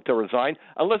tell him to resign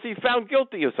unless he's found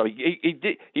guilty or so.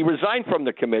 He resigned from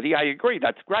the committee. I agree.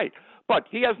 That's great. But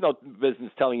he has no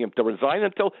business telling him to resign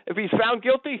until, if he's found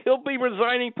guilty, he'll be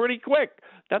resigning pretty quick.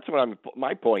 That's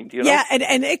my point. Yeah,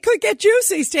 and it could get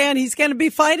juicy, Stan. He's going to be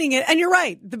fighting it. And you're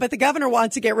right. But the governor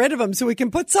wants to get rid of him so we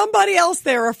can put somebody else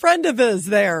there, a friend of his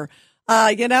there.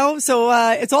 So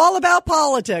it's all about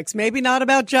politics, maybe not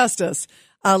about justice.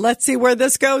 Let's see where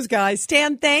this goes, guys.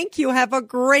 Stan, thank you. Have a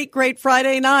great, great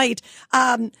Friday night.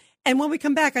 And when we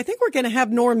come back, I think we're going to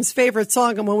have Norm's favorite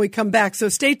song and when we come back. So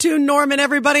stay tuned, Norm and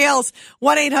everybody else.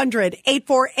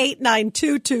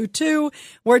 1-800-848-9222.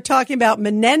 We're talking about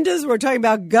Menendez. We're talking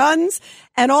about guns.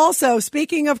 And also,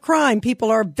 speaking of crime,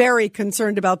 people are very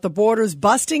concerned about the borders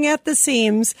busting at the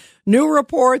seams. New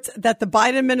reports that the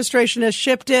Biden administration has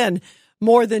shipped in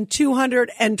more than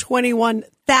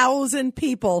 221,000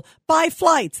 people by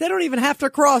flights. They don't even have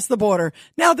to cross the border.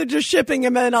 Now they're just shipping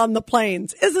them in on the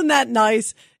planes. Isn't that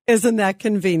nice? Isn't that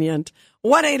convenient?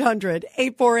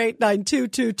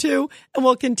 1-800-848-9222. And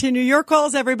we'll continue your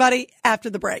calls, everybody,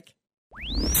 after the break.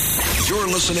 You're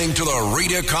listening to The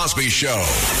Rita Cosby Show.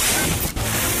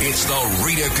 It's The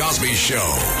Rita Cosby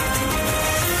Show.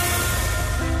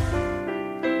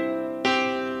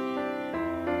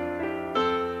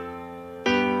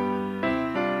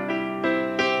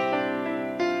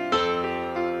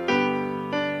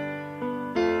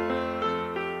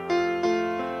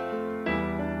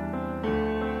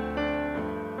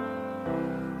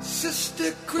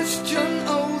 Sister Christian,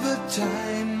 oh, the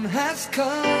time has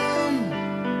come,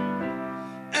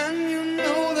 and you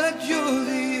know that you're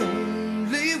the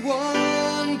only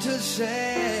one to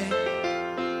say,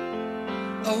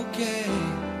 okay.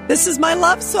 This is my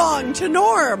love song to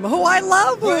Norm, who I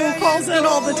love, who calls in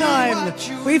all the time.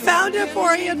 We found it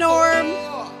for you, Norm.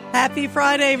 Happy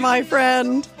Friday, my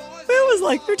friend. It was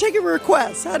like you're taking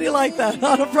requests. How do you like that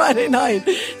on a Friday night?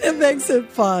 It makes it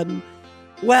fun.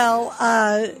 Well,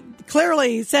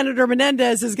 clearly, Senator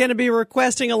Menendez is going to be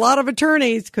requesting a lot of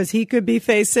attorneys because he could be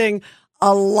facing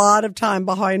a lot of time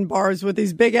behind bars with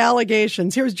these big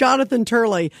allegations. Here's Jonathan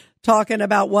Turley talking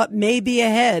about what may be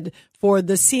ahead for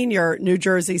the senior New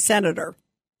Jersey senator.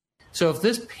 So if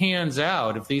this pans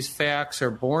out, if these facts are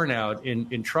borne out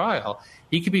in trial,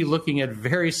 he could be looking at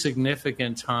very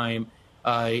significant time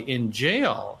in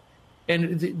jail.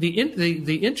 And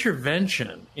the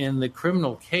intervention in the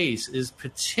criminal case is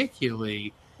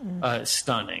particularly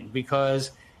stunning because,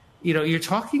 you're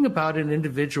talking about an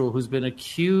individual who's been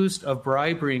accused of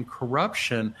bribery and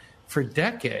corruption for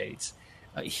decades.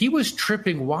 He was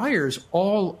tripping wires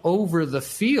all over the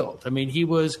field. I mean, he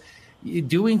was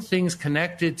doing things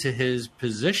connected to his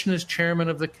position as chairman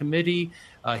of the committee.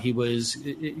 He was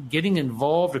getting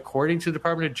involved, according to the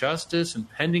Department of Justice, in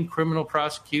pending criminal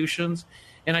prosecutions.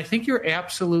 And I think you're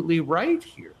absolutely right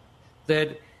here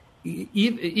that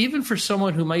even for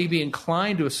someone who may be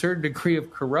inclined to a certain degree of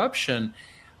corruption,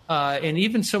 and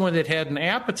even someone that had an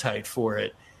appetite for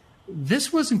it,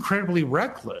 this was incredibly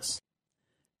reckless.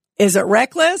 Is it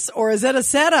reckless or is it a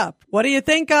setup? What do you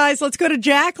think, guys? Let's go to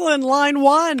Jacqueline, line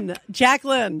 1.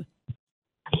 Jacqueline.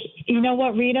 You know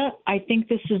what, Rita? I think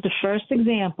this is the first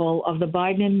example of the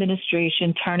Biden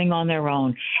administration turning on their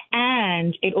own.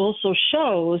 And it also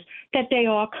shows that they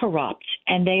are corrupt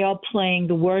and they are playing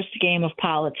the worst game of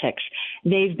politics.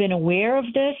 They've been aware of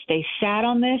this. They sat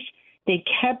on this. They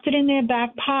kept it in their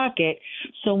back pocket.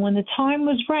 So when the time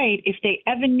was right, if they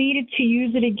ever needed to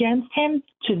use it against him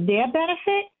to their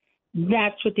benefit,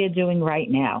 that's what they're doing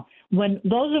right now. When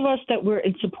those of us that were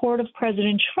in support of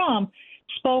President Trump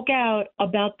spoke out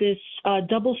about this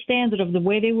double standard of the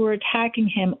way they were attacking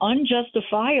him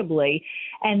unjustifiably,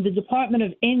 and the Department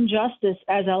of Injustice,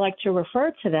 as I like to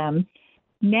refer to them,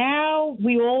 now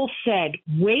we all said,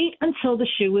 wait until the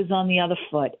shoe is on the other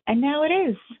foot. And now it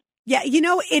is. Yeah,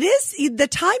 it is. The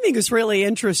timing is really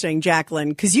interesting, Jacqueline,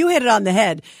 because you hit it on the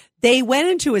head. They went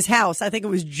into his house, I think it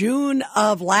was June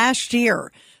of last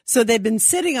year. So they've been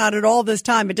sitting on it all this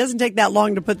time. It doesn't take that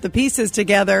long to put the pieces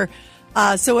together.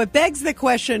 So it begs the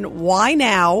question, why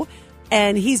now?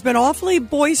 And he's been awfully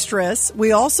boisterous.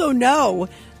 We also know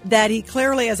that he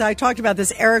clearly, as I talked about,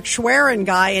 this Eric Schwerin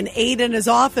guy, an aide in his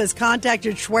office,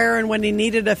 contacted Schwerin when he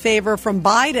needed a favor from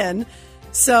Biden.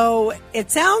 So it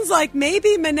sounds like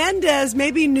maybe Menendez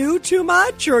maybe knew too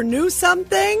much or knew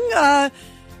something.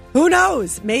 Who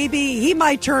knows? Maybe he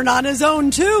might turn on his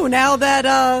own, too, now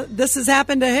that this has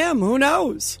happened to him. Who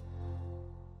knows?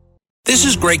 This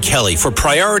is Greg Kelly for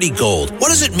Priority Gold. What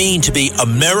does it mean to be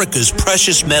America's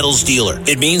precious metals dealer?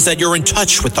 It means that you're in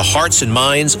touch with the hearts and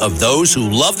minds of those who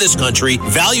love this country,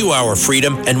 value our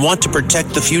freedom, and want to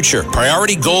protect the future.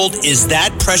 Priority Gold is that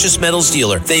precious metals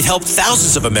dealer. They've helped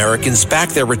thousands of Americans back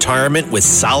their retirement with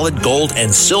solid gold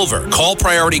and silver. Call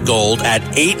Priority Gold at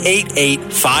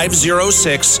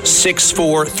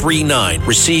 888-506-6439.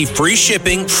 Receive free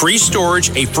shipping, free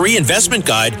storage, a free investment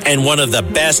guide, and one of the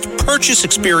best purchase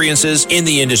experiences in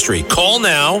the industry. Call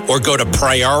now or go to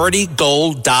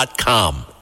PriorityGold.com.